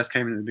Jericho first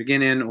came in at the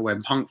beginning, or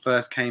when Punk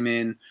first came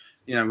in.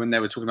 When they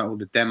were talking about all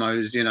the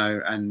demos,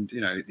 and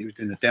he was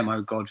doing the demo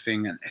god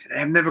thing, and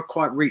they've never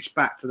quite reached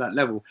back to that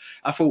level.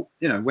 I thought,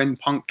 when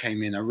Punk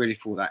came in, I really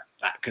thought that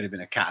could have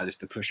been a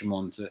catalyst to push him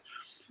on to,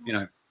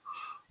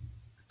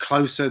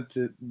 closer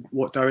to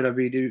what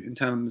WWE do in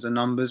terms of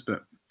numbers.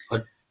 But they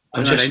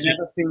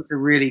never seem to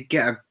really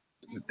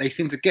they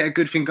seem to get a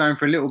good thing going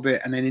for a little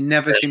bit, and then they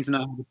never seem to know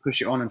how to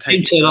push it on and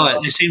take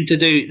it.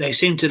 They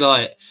seem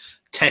to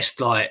test,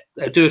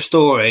 they'll do a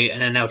story and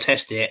then they'll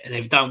test it, and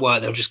if it don't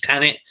work, they'll just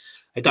can it.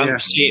 They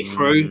don't see it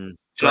through. Do you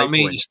know what I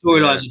mean? The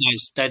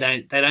storylines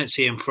they don't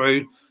see them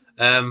through.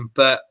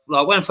 But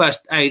when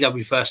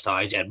AEW first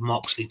started, you had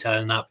Moxley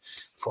turning up.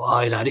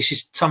 Thought, this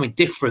is something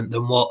different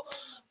than what.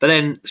 But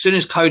then, as soon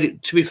as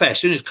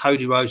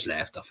Cody Rhodes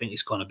left, I think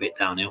it's gone a bit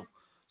downhill.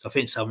 So I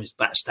think someone's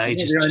backstage.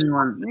 You're not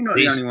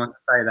the only one to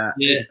say that.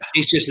 Yeah,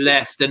 he's just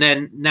left, and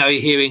then now you're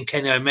hearing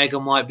Kenny Omega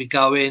might be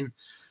going.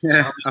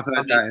 Yeah, I've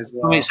heard that as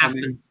well.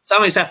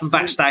 Something's happened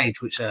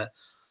backstage, which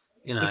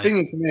The thing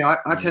is, for me,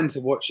 I tend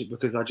to watch it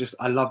because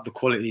I love the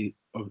quality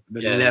of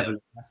the level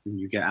of wrestling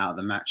you get out of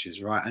the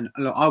matches, right? And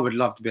look, I would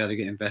love to be able to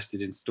get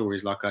invested in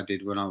stories like I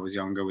did when I was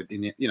younger.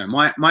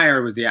 My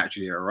era was the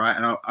Attitude Era, right?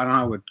 And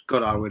I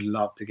would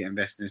love to get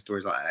invested in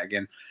stories like that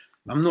again.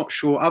 I'm not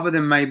sure, other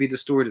than maybe the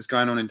story that's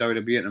going on in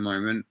WWE at the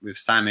moment with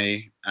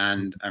Sammy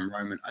and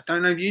Roman. I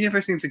don't know. You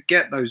never seem to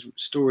get those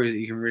stories that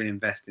you can really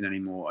invest in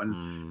anymore.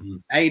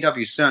 And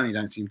AEW certainly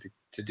don't seem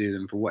to do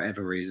them for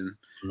whatever reason.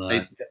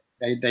 No.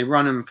 They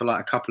run them for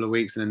a couple of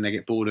weeks and then they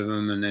get bored of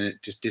them and then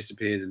it just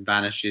disappears and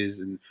vanishes.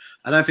 And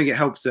I don't think it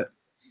helps that.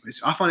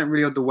 I find it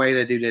really odd the way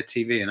they do their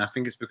TV, and I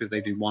think it's because they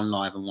do one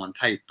live and one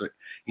tape, but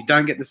you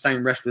don't get the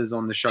same wrestlers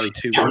on the show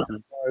 2 weeks in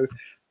a row.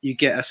 you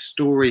get a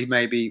story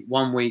maybe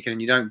 1 week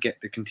and you don't get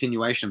the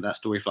continuation of that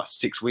story for like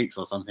 6 weeks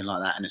or something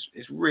like that, and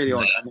it's really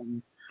odd.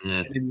 And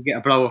then you get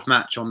a blow off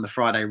match on the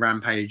Friday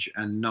Rampage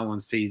and no one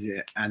sees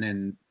it, and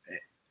then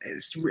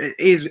it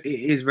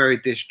is very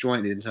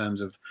disjointed in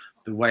terms of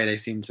the way they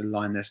seem to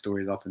line their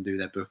stories up and do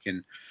their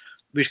booking,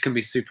 which can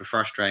be super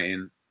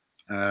frustrating.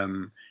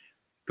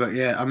 But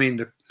yeah, I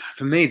mean,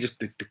 for me, just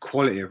the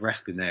quality of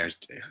wrestling there is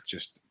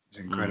just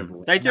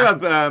incredible. They do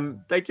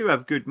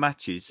have good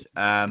matches.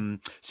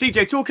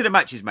 CJ, talking of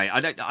matches, mate,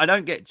 I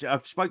don't get.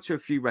 I've spoke to a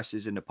few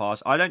wrestlers in the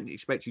past. I don't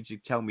expect you to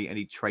tell me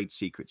any trade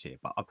secrets here,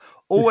 but I've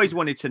always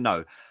wanted to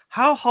know,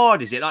 how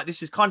hard is it? Like,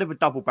 this is kind of a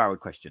double-barreled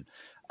question.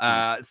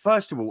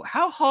 First of all,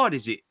 how hard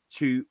is it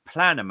to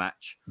plan a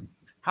match?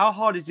 How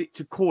hard is it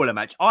to call a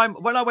match?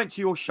 When I went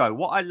to your show,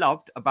 what I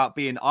loved about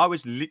I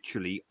was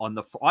literally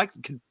I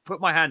can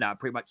put my hand out and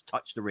pretty much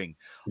touch the ring.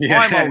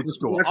 Yeah, I'm old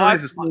school.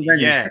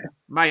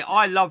 Mate,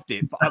 I loved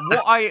it. But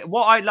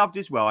what I loved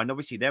as well, and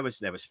obviously there was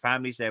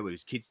families there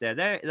was kids there.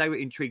 They were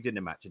intrigued in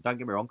the match. And don't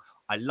get me wrong,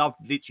 I loved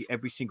literally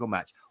every single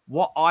match.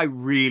 What I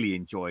really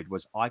enjoyed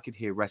was I could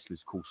hear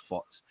wrestlers call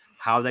spots,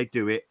 how they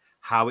do it,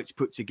 how it's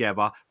put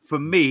together. For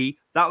me,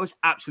 that was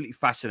absolutely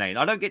fascinating.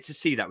 I don't get to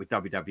see that with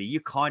WWE. You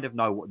kind of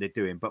know what they're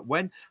doing, but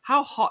what I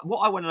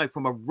want to know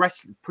from a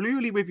wrestling,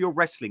 purely with your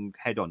wrestling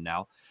head on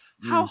now,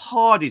 how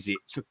hard is it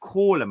to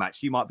call a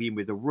match? You might be in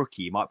with a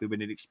rookie, you might be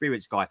with an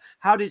experienced guy.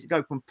 How does it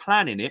go from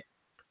planning it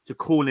to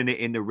calling it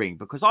in the ring?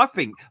 Because I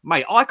think,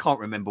 mate, I can't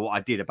remember what I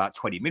did about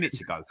 20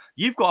 minutes ago.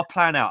 You've got to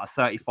plan out a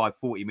 35,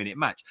 40-minute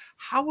match.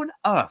 How on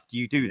earth do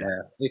you do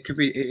that?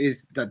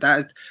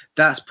 Yeah,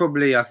 that's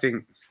probably, I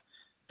think,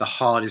 the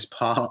hardest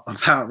part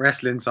about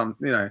wrestling,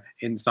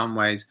 in some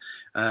ways.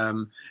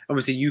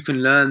 Obviously, you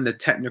can learn the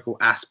technical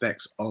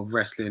aspects of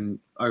wrestling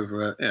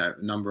over a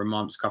number of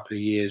months, couple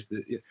of years,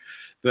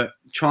 but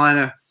trying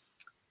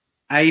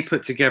to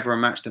put together a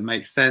match that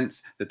makes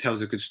sense, that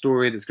tells a good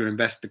story, that's going to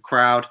invest the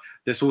crowd,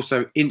 that's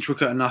also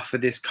intricate enough for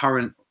this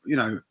current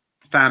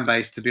fan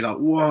base to be like,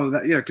 whoa,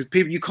 because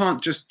people, you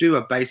can't just do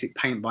a basic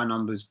paint by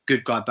numbers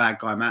good guy bad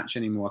guy match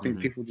anymore. I think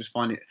people just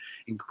find it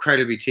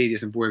incredibly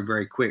tedious and boring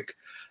very quick.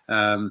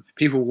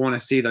 People want to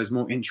see those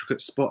more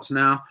intricate spots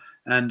now,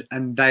 and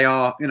they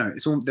are,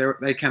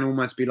 they can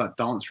almost be like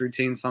dance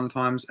routines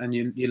sometimes, and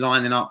you're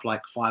lining up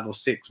like 5 or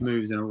 6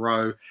 moves in a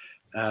row,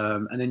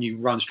 and then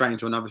you run straight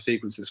into another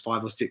sequence that's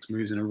 5 or 6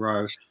 moves in a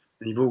row,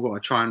 and you've got to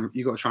try and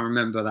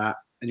remember that,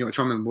 and you've got to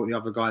try and remember what the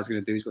other guy's going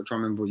to do. He's got to try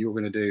and remember what you're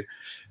going to do.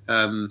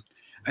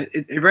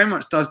 It very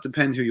much does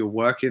depend who you're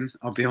working.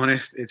 I'll be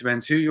honest. It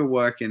depends who you're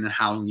working and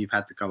how long you've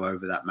had to go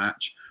over that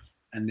match,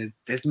 and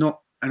there's not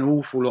an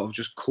awful lot of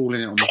just calling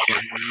it on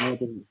the phone.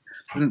 It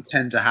doesn't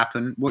tend to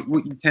happen. What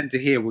you tend to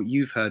hear, what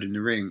you've heard in the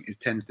ring,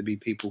 it tends to be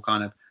people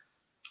kind of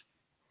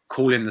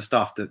calling the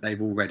stuff that they've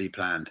already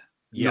planned.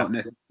 Yeah.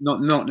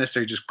 Not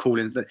necessarily just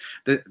calling.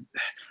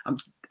 I'm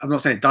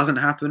not saying it doesn't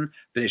happen,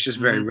 but it's just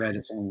very rare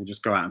that someone will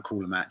just go out and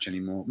call a match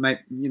anymore.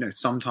 Maybe,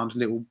 sometimes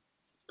little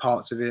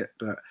parts of it,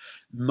 but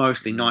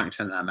mostly 90%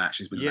 of that match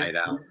has been laid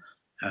out.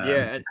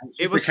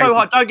 It was so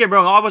hard. Don't get me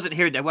wrong, I wasn't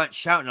hearing, they weren't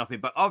shouting nothing,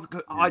 but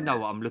I know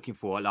what I'm looking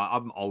for. Like,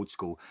 I'm old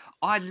school.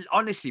 I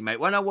honestly, mate,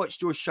 when I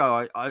watched your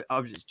show, I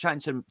was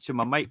chatting to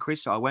my mate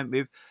Chris, I went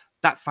with.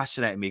 That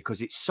fascinated me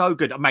because it's so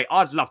good, mate.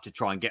 I'd love to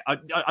try and get.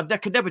 I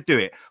could never do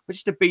it, but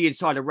just to be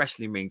inside a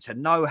wrestling ring, to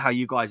know how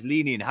you guys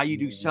lean in, how you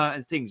do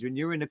certain things when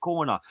you're in the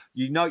corner.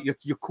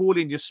 You're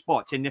calling your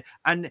spots,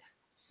 and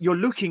you're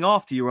looking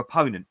after your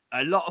opponent.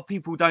 A lot of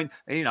people don't,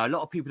 a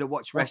lot of people that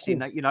watch wrestling,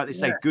 they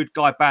say good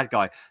guy, bad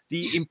guy.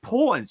 The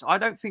importance, I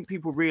don't think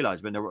people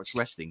realize when they watch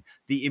wrestling,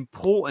 the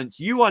importance,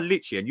 you are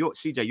literally, and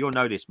CJ, you'll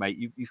know this, mate,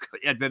 you've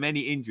had many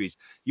injuries.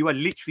 You are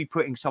literally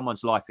putting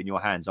someone's life in your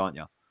hands, aren't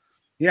you?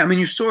 Yeah, I mean,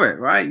 you saw it,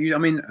 right? Look,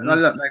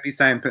 maybe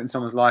saying putting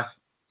someone's life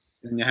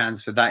in your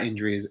hands for that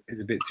injury is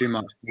a bit too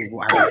much.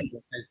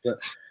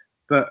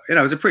 But it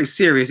was a pretty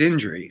serious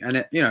injury, and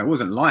it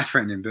wasn't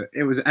life-threatening, but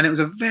it was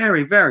a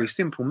very, very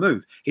simple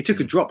move. He took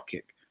a drop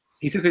kick.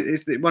 It's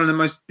one of the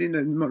most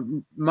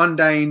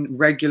mundane,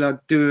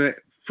 regular, do it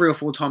 3 or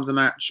 4 times a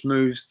match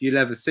moves you'll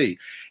ever see.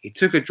 He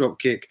took a drop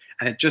kick,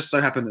 and it just so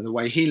happened that the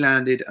way he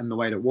landed and the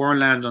way that Warren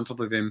landed on top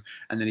of him,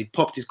 and then he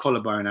popped his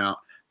collarbone out,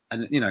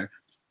 and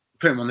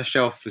put him on the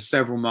shelf for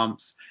several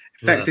months.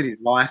 Affected his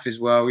life as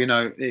well.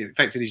 It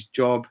affected his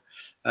job.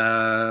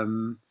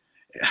 And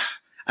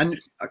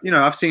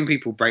I've seen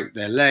people break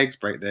their legs,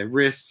 break their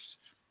wrists.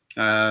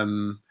 I've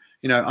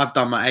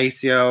done my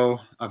ACL.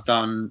 I've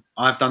done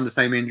the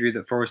same injury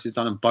that Forrest has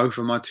done on both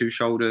of my 2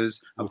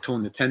 shoulders. I've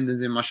torn the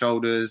tendons in my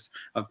shoulders.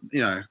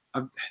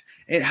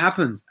 It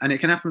happens, and it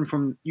can happen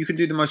from. You can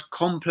do the most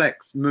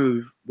complex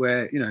move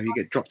where you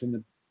get dropped in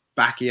the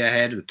back of your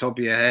head or the top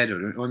of your head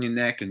or on your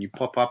neck, and you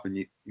pop up and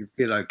you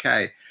feel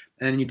okay.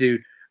 And then you do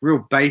real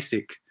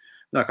basic,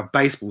 like a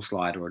baseball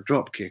slide or a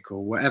drop kick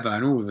or whatever,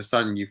 and all of a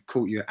sudden you've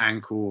caught your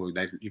ankle or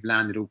you've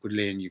landed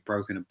awkwardly and you've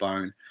broken a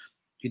bone.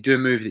 You do a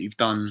move that you've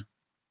done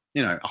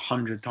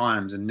 100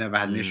 times and never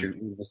had an issue,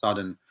 and all of a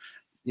sudden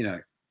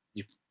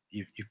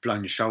you've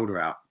blown your shoulder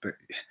out. But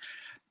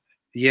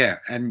yeah,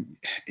 and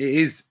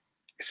it's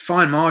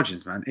fine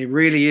margins, man. It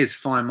really is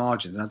fine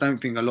margins, and I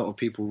don't think a lot of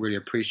people really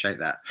appreciate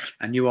that.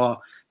 And you are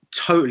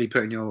totally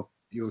putting your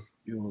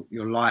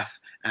life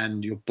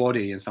and your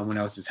body in someone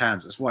else's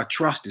hands. That's why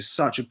trust is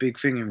such a big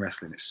thing in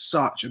wrestling. It's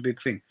such a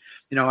big thing.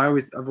 You know,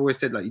 I've always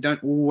said, like, you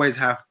don't always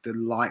have to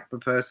like the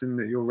person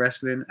that you're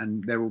wrestling,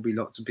 and there will be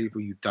lots of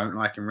people you don't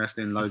like in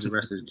wrestling. Loads of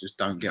wrestlers just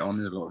don't get on.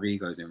 There's a lot of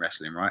egos in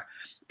wrestling, right?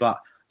 But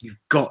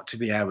you've got to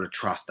be able to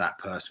trust that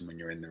person when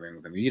you're in the ring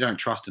with them. If you don't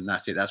trust them,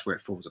 that's it. That's where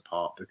it falls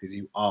apart, because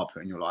you are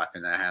putting your life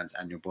in their hands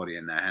and your body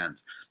in their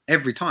hands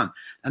every time.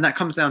 And that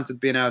comes down to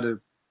being able to,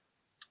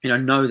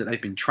 know that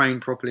they've been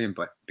trained properly and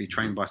be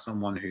trained by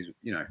someone who's,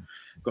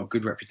 got a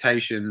good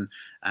reputation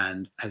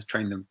and has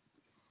trained them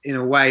in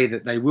a way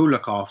that they will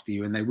look after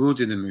you and they will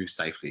do the moves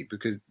safely,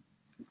 because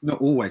it's not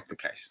always the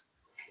case.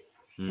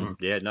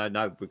 Yeah,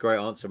 no, great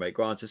answer, mate.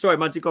 Great answer. Sorry,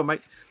 Munty, go on,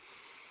 mate.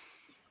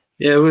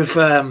 Yeah, with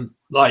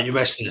like your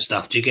wrestling and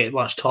stuff, do you get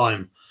much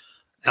time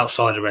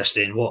outside of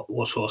wrestling?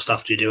 What sort of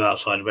stuff do you do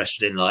outside of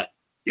wrestling, like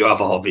your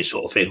other hobbies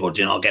sort of thing, or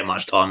do you not get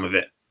much time with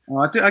it?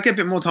 Well, I get a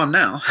bit more time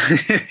now.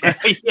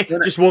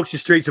 Just walks the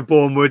streets of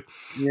Bournemouth.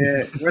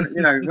 Yeah,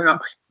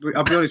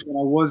 I'll be honest.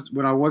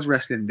 When I was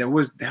wrestling, there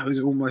was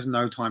almost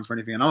no time for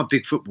anything. And I'm a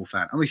big football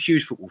fan. I'm a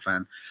huge football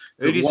fan.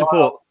 Who do you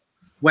support?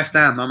 West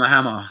Ham. I'm a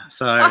Hammer.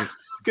 So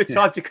good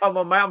time to come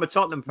on, mate. I'm a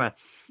Tottenham fan.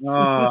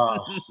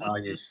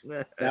 Yes.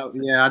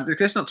 Yeah.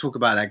 Let's not talk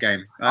about that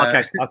game.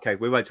 Okay.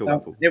 We won't talk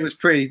about football. It was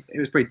pretty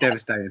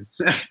devastating.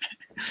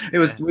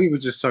 We were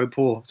just so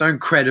poor, so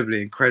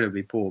incredibly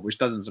poor, which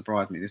doesn't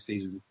surprise me this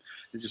season.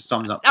 It just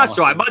sums up. That's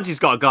right. Munty's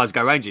got a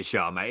Glasgow Rangers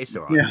shirt, mate. It's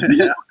all right.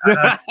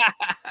 Yeah.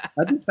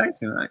 I did say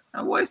to him, like,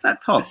 what is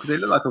that top? Because they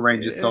look like a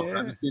Rangers top.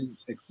 I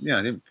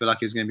didn't feel like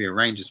he was going to be a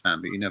Rangers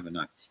fan, but you never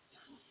know.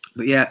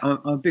 But yeah, I'm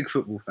a big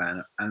football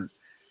fan, and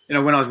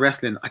when I was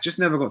wrestling, I just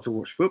never got to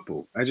watch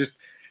football. I just,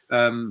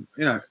 I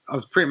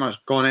was pretty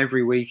much gone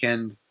every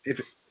weekend,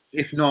 if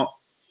not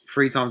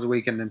 3 times a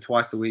weekend, then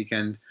twice a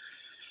weekend.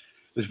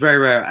 It was very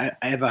rare I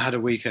ever had a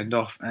weekend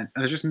off, and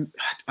that was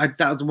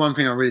the one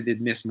thing I really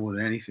did miss more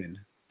than anything.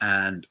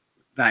 And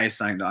that is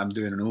something that I'm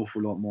doing an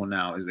awful lot more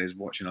now, is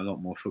watching a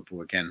lot more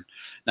football again.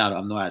 Now that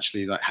I'm not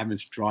actually like having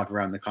to drive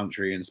around the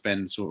country and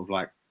spend sort of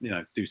like,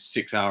 do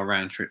 6-hour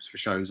round trips for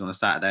shows on a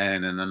Saturday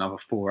and then another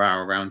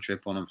 4-hour round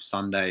trip on a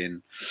Sunday.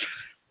 And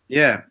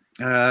yeah.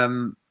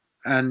 And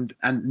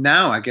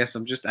now I guess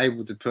I'm just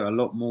able to put a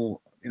lot more,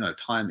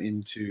 time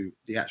into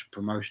the actual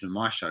promotion of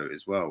my show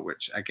as well,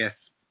 which I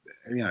guess,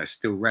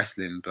 still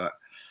wrestling, but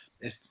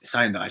it's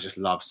something that I just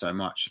love so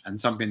much, and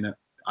something that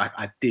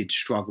I did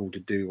struggle to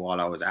do while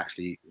I was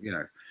actually,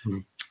 on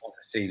the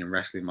scene and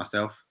wrestling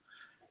myself.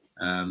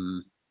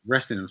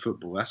 Wrestling and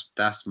football,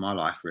 that's my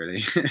life,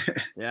 really.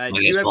 Yeah.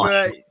 Do you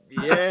ever?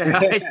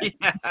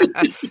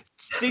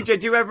 CJ,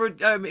 do you ever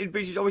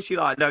envision? Obviously,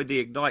 like, I know the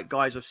Ignite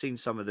guys. I've seen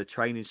some of the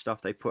training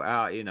stuff they put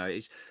out.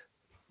 Is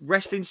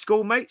wrestling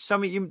school, mate,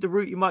 the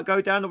route you might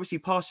go down, obviously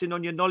passing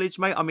on your knowledge,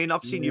 mate? I mean,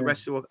 I've seen you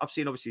wrestle. I've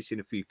seen a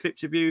few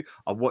clips of you.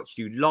 I've watched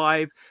you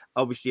live.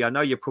 Obviously, I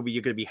know you're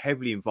going to be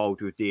heavily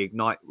involved with the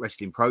Ignite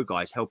Wrestling Pro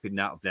guys, helping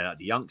out the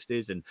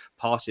youngsters and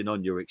passing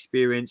on your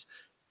experience.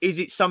 Is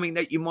it something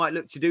that you might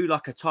look to do,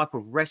 like a type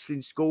of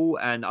wrestling school,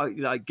 and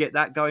like get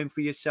that going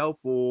for yourself,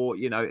 or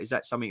is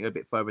that something a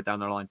bit further down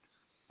the line?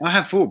 I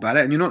have thought about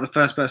it, and you're not the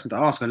first person to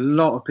ask. A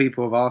lot of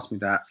people have asked me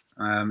that.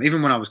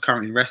 Even when I was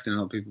currently wrestling, a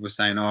lot of people were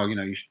saying, "Oh,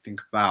 you should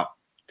think about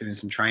doing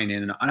some training."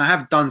 And I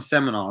have done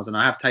seminars, and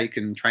I have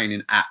taken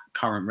training at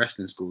current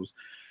wrestling schools.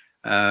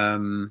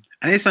 And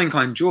it's something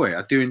I enjoy.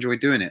 I do enjoy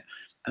doing it,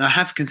 and I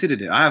have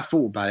considered it. I have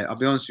thought about it. I'll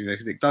be honest with you,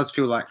 because it does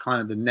feel like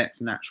kind of the next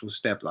natural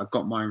step. I've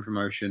got my own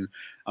promotion.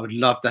 I would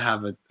love to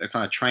have a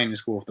kind of training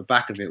school off the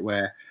back of it,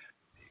 where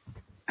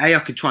I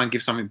could try and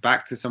give something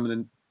back to some of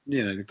the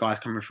guys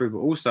coming through, but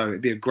also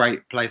it'd be a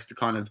great place to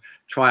kind of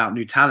try out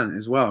new talent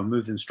as well and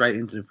move them straight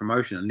into the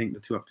promotion and link the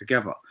two up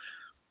together.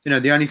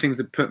 The only things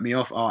that put me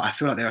off are I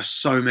feel like there are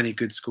so many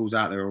good schools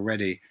out there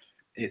already.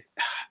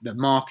 The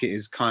market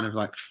is kind of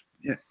like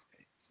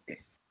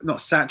not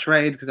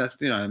saturated, because that's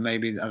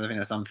maybe I don't think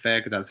that's unfair,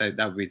 because I'd say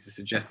that would be to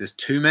suggest there's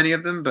too many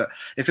of them, but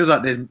it feels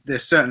like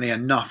there's certainly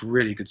enough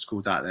really good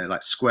schools out there.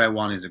 Like Square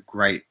One is a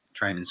great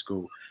training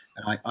school,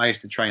 and I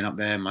used to train up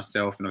there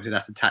myself, and obviously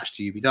that's attached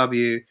to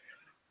UBW.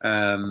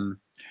 And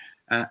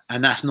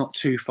that's not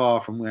too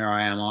far from where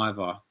I am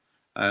either.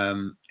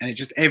 And it's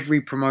just every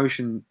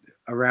promotion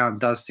around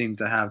does seem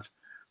to have,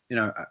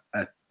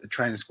 a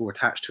training school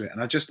attached to it.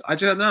 And I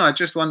don't know. I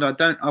just wonder.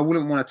 I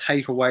wouldn't want to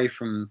take away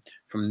from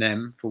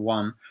them, for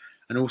one,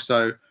 and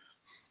also,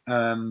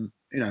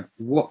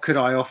 what could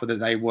I offer that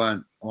they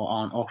weren't or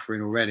aren't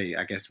offering already,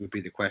 I guess would be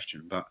the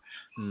question. But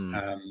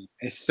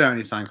it's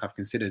certainly something I've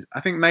considered. I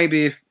think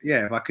maybe if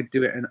I could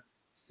do it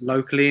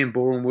locally in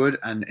Boreham Wood,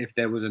 and if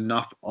there was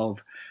enough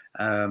of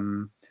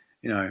an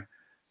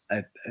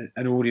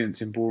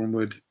audience in Boreham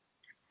Wood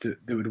that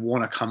would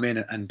want to come in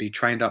and be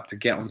trained up to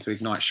get onto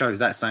Ignite shows,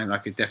 that's something I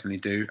could definitely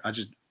do. I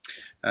just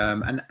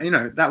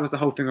that was the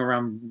whole thing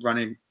around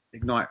running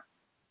Ignite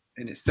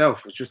in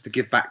itself was just to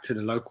give back to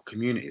the local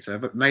community.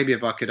 So maybe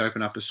if I could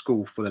open up a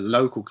school for the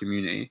local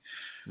community,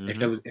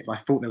 if I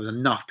thought there was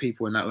enough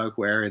people in that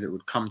local area that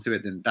would come to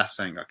it, then that's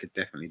something I could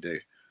definitely do.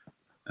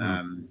 But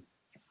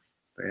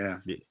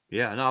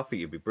yeah, no, I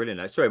think you'd be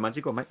brilliant. Sorry,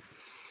 Muncie, go on, mate.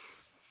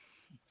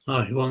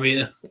 Oh, you want me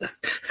to?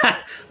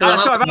 No,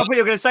 sorry, I thought you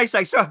were going to say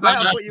something. Sorry, mate,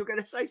 I thought you were going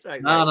to say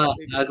something. No,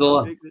 go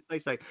on.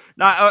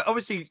 Now,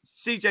 obviously,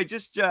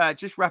 CJ,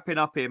 just wrapping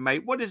up here,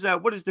 mate. What does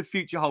the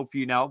future hold for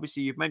you now?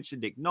 Obviously, you've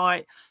mentioned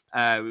Ignite.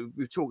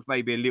 We've talked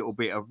maybe a little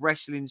bit of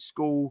wrestling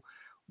school.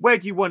 Where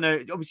do you want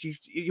to? Obviously,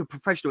 you're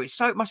professional.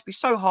 It must be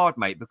so hard,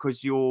 mate,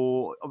 because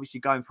you're obviously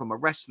going from a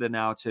wrestler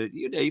now to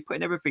you're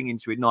putting everything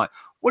into Ignite.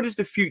 What does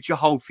the future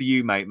hold for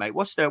you, mate?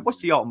 What's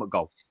the ultimate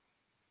goal?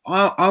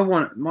 I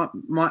want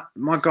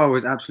my goal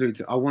is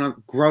absolutely. I want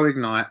to grow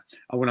Ignite.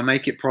 I want to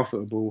make it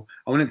profitable.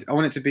 I want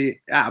it to be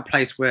at a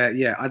place where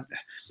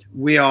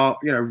we are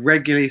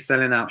regularly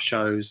selling out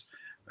shows.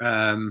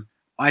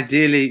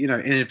 Ideally, in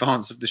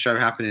advance of the show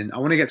happening. I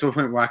want to get to a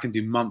point where I can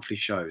do monthly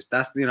shows.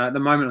 That's at the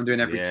moment I'm doing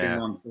every 2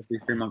 months, every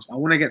 3 months. I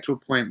want to get to a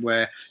point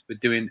where we're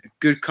doing a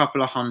good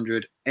couple of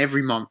hundred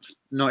every month,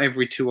 not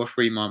every 2 or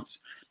 3 months.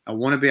 I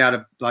want to be able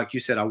to, like you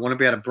said, I want to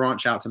be able to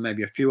branch out to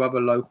maybe a few other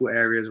local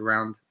areas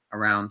around,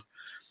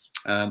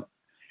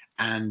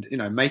 and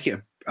make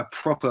it a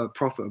proper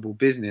profitable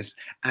business,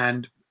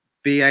 and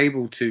be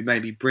able to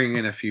maybe bring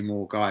in a few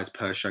more guys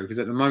per show, because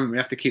at the moment we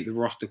have to keep the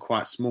roster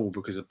quite small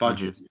because of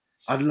budgets.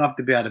 I'd love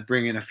to be able to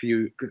bring in a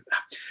few,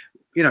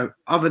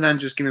 other than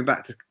just giving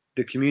back to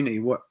the community.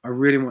 What I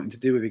really wanted to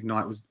do with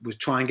Ignite was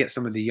try and get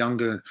some of the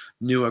younger,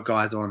 newer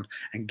guys on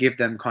and give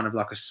them kind of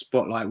like a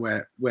spotlight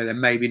where they're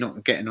maybe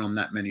not getting on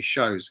that many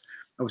shows.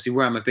 Obviously,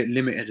 where I'm a bit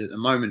limited at the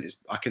moment is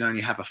I can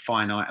only have a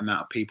finite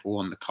amount of people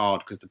on the card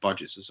because the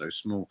budgets are so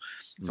small.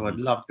 So I'd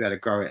love to be able to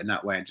grow it in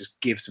that way and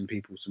just give some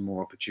people some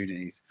more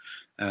opportunities.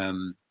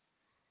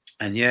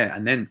 And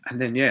then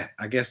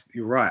I guess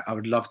you're right. I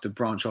would love to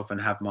branch off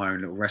and have my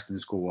own little wrestling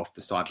school off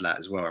the side of that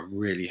as well, and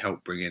really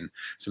help bring in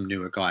some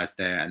newer guys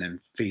there and then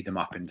feed them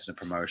up into the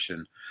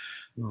promotion.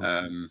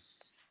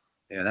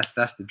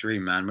 That's the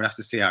dream, man. We'll have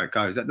to see how it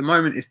goes. At the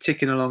moment, it's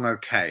ticking along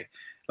okay.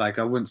 Like,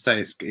 I wouldn't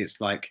say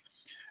it's like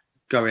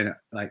going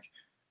like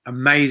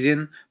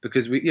amazing,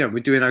 because we're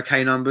doing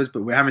okay numbers,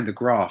 but we're having to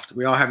graft.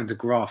 We are having to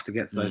graft to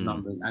get to those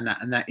numbers, and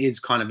that is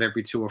kind of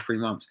every 2 or 3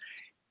 months.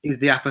 Is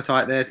the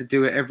appetite there to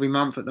do it every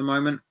month at the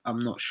moment?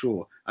 I'm not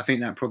sure. I think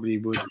that probably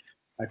would.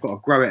 I've got to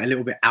grow it a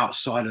little bit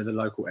outside of the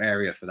local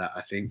area for that,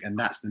 I think, and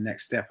that's the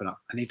next step. And I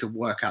need to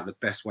work out the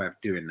best way of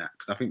doing that,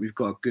 because I think we've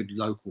got a good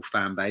local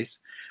fan base.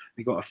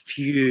 We've got a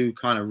few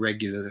kind of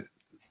regular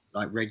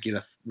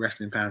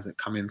wrestling fans that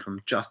come in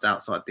from just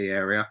outside the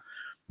area,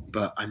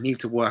 but I need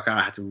to work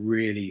out how to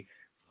really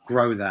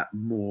grow that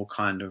more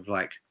kind of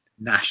like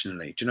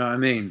nationally. Do you know what I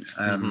mean?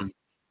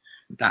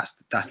 That's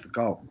the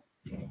goal.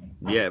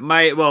 Yeah,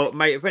 mate. Well,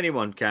 mate, if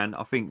anyone can,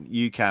 I think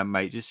you can,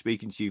 mate. Just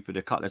speaking to you for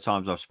the couple of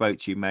times I've spoke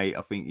to you, mate,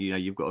 I think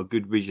you've got a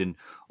good vision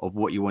of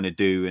what you want to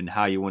do and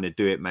how you want to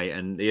do it, mate.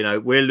 And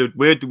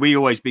we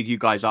always big you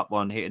guys up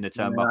on hitting the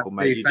turnbuckle,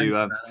 mate. You do.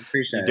 I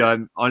appreciate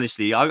it.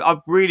 Honestly,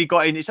 I've really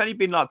got in. It's only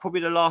been like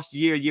probably the last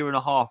year and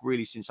a half,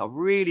 really, since I've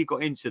really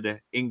got into the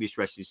English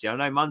wrestling scene. I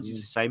know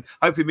Munsey's the same.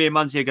 Hopefully, me and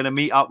Munsey are going to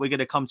meet up. We're going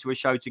to come to a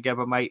show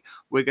together, mate.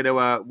 We're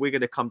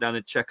gonna come down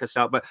and check us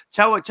out. But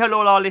tell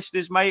all our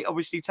listeners, mate.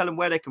 Obviously, tell them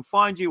where they can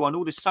find you on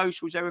all the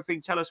socials,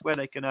 everything. Tell us where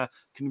they can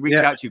reach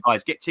out to you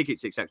guys, get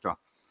tickets, etc.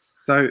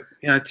 So,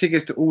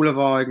 tickets to all of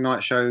our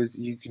Ignite shows,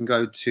 you can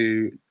go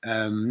to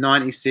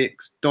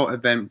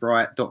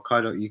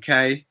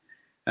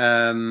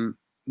 96.eventbrite.co.uk.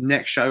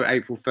 Next show,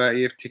 April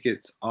 30th,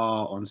 tickets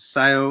are on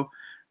sale.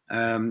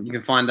 You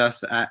can find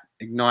us at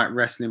Ignite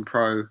Wrestling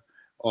Pro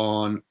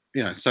on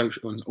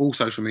on all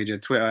social media: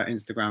 Twitter,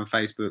 Instagram,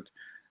 Facebook,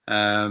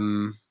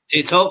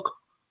 TikTok.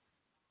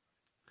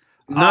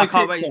 No,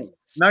 TikTok.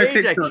 No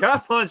TikTok.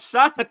 Come on,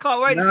 son. I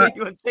can't wait to see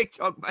you on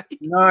TikTok, mate.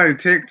 No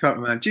TikTok,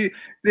 man.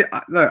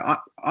 Look,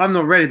 I'm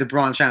not ready to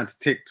branch out to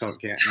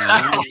TikTok yet,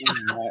 man.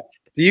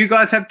 Do you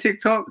guys have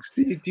TikToks?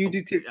 Do you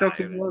do TikTok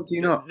as well? Do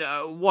you not?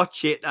 No,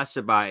 watch it. That's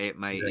about it,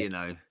 mate.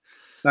 I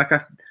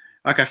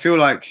feel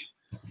like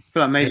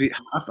maybe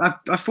I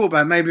thought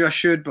about it, maybe I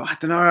should, but I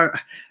don't know.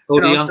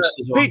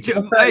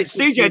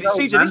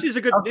 CJ, this is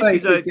a good.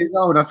 This is years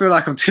old. I feel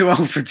like I'm too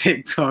old for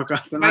TikTok.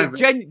 I don't know.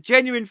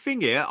 Genuine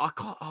thing here. I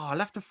can't. I'll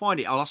have to find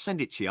it. I'll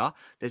send it to you.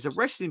 There's a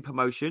wrestling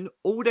promotion.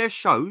 All their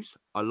shows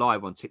are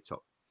live on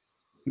TikTok.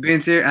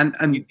 Being serious,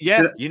 and you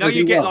get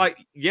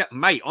like,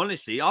 mate.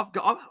 Honestly, I'll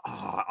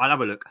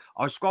have a look.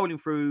 I was scrolling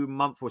through a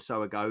month or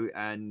so ago,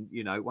 and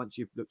once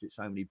you've looked at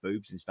so many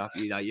boobs and stuff,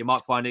 you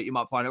might find it. You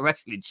might find a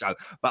wrestling show.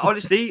 But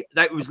honestly,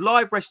 that was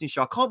live wrestling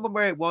show. I can't remember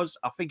where it was.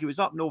 I think it was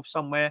up north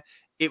somewhere.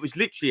 It was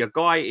literally a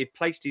guy. He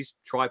placed his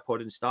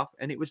tripod and stuff,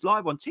 and it was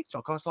live on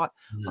TikTok. I was like,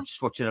 I'm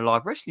just watching a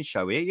live wrestling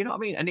show here. You know what I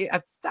mean? And it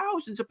had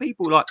thousands of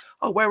people like,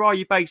 oh, where are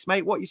you based,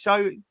 mate? What you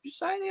so? Just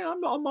saying, I'm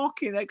not a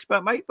marketing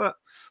expert, mate, but.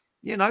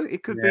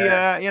 It could be.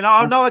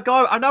 I know a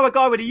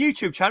guy with a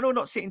YouTube channel,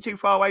 not sitting too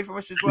far away from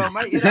us as well,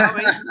 mate. You know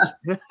what I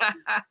mean?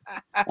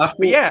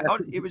 But yeah,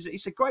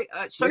 it's a great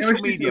social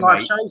media, live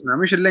mate. shows, man.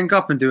 We should link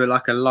up and do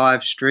like a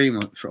live stream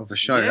of a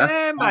show.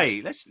 Yeah,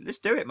 mate. Let's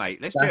do it,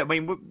 mate. Let's do it. I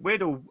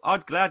mean,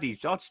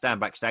 I'd stand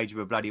backstage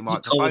with a bloody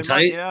microphone,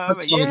 mate.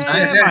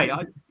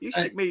 Mate. You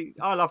stick me.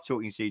 I love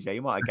talking, CJ.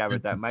 You might have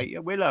gathered that, mate. Yeah,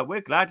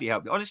 we'll gladly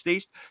help you.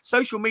 Honestly,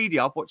 social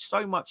media. I've watched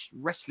so much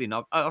wrestling.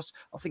 I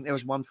think there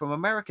was one from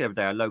America the other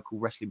day. A local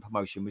wrestling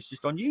promotion was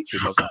just on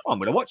YouTube. I was like, I'm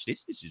going to watch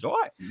this. This is all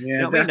right. Yeah, you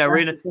know what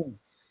I mean?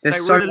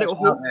 There's so much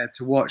out there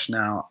to watch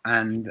now,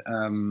 and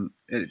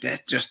there's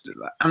just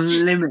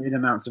unlimited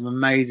amounts of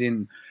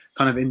amazing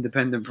kind of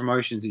independent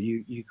promotions that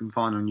you can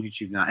find on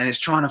YouTube now, and it's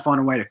trying to find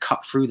a way to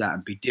cut through that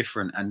and be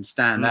different and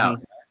stand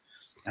out.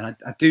 And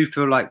I do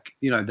feel like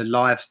the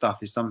live stuff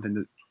is something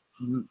that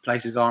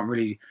places aren't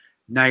really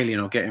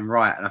nailing or getting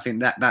right, and I think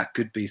that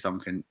could be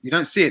something. You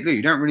don't see it, do you?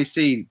 You don't really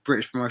see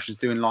British promotions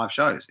doing live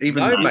shows,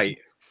 mate.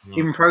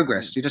 Even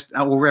Progress,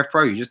 or Rev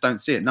Pro, you just don't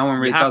see it. No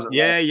one really does it.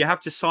 Yeah, you have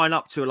to sign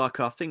up to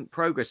I think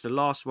Progress, the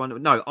last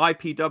one. No,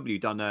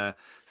 IPW done a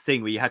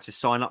thing where you had to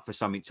sign up for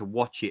something to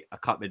watch it a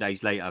couple of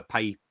days later,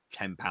 pay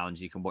 £10,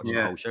 you can watch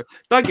the whole show.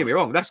 Don't get me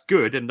wrong, that's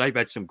good. And they've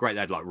had they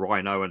had like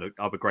Rhino and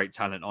other great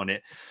talent on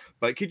it.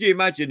 But could you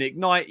imagine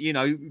Ignite,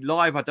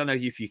 live? I don't know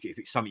if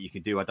it's something you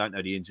can do. I don't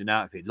know the ins and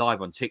outs of it.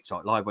 Live on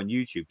TikTok, live on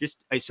YouTube.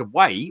 It's a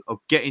way of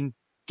getting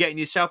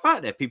yourself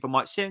out there. People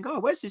might see and go,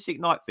 where's this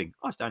Ignite thing?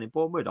 I was down in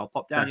Bournemouth. I'll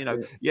pop down.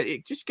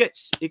 It just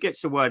gets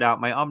the word out,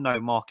 mate. I'm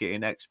no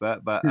marketing expert,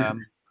 but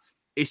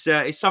it's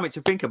something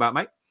to think about,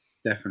 mate.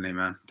 Definitely,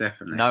 man.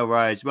 Definitely. No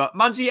worries. But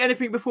Munsey,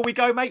 anything before we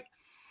go, mate?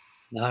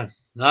 No,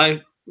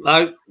 nothing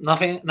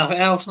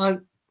else.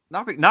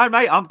 Nothing. No,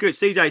 mate. I'm good.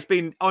 CJ,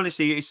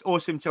 it's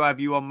awesome to have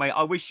you on, mate.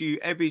 I wish you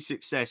every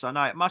success. I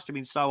know it must have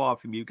been so hard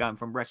from you going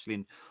from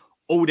wrestling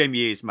all them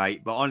years,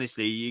 mate. But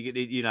honestly,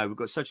 we've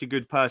got such a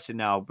good person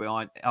now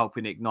behind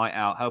helping Ignite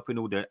out, helping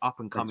all the up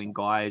and coming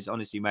guys.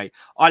 Honestly, mate,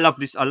 I love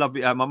this. I love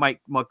it. My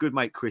good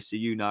mate Chris, who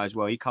you know as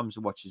well. He comes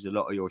and watches a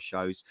lot of your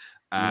shows.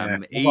 I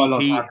got a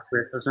lot of time for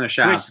Chris. I just want to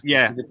shout out.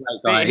 Yeah, he's a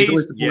great guy. He's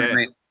always supported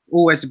me.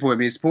 Always supported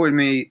me. He supported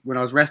me when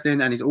I was wrestling,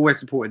 and he's always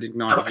supported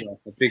Ignite as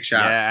well. A big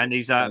shout. Yeah, and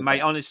he's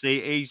mate.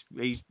 Honestly,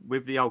 he's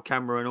with the old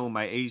camera and all,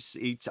 mate.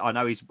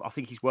 I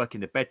think he's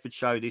working the Bedford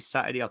show this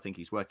Saturday. I think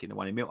he's working the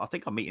one in Milton. I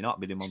think I'm meeting up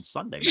with him on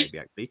Sunday, maybe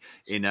actually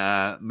in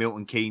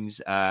Milton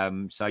Keynes.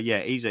 So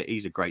yeah, he's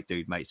a great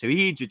dude, mate. So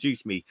he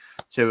introduced me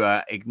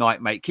to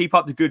Ignite, mate. Keep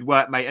up the good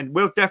work, mate, and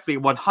we'll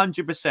definitely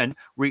 100%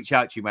 reach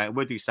out to you, mate. And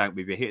we'll do something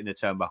with you hitting the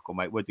turnbuckle,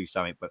 mate. We'll do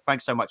something. But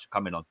thanks so much for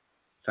coming on.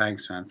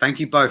 Thanks, man. Thank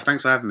you both.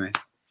 Thanks for having me.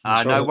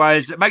 No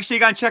worries. Make sure you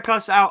go and check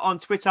us out on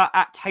Twitter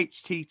at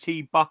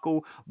HTT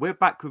Buckle. We're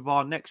back with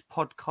our next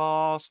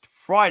podcast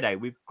Friday.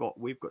 We've got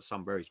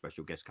some very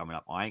special guests coming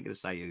up. I ain't going to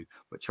say who,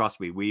 but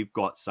trust me, we've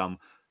got some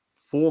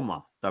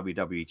former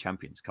WWE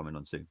champions coming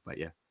on soon. But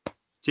yeah,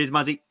 cheers,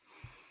 Muzzy.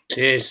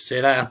 Cheers. See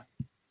you later.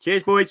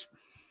 Cheers, boys.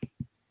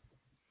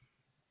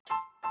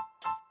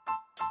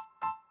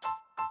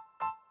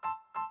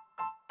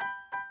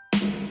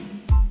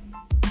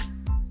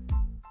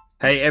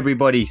 Hey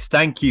everybody,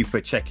 thank you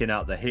for checking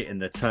out the Hitting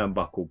the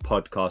Turnbuckle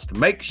podcast.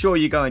 Make sure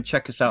you go and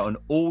check us out on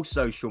all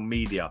social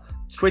media.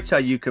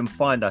 Twitter, you can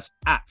find us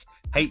at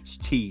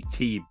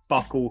HTT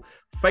Buckle.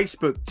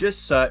 Facebook,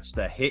 just search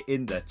the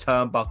Hitting the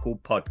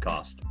Turnbuckle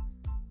podcast.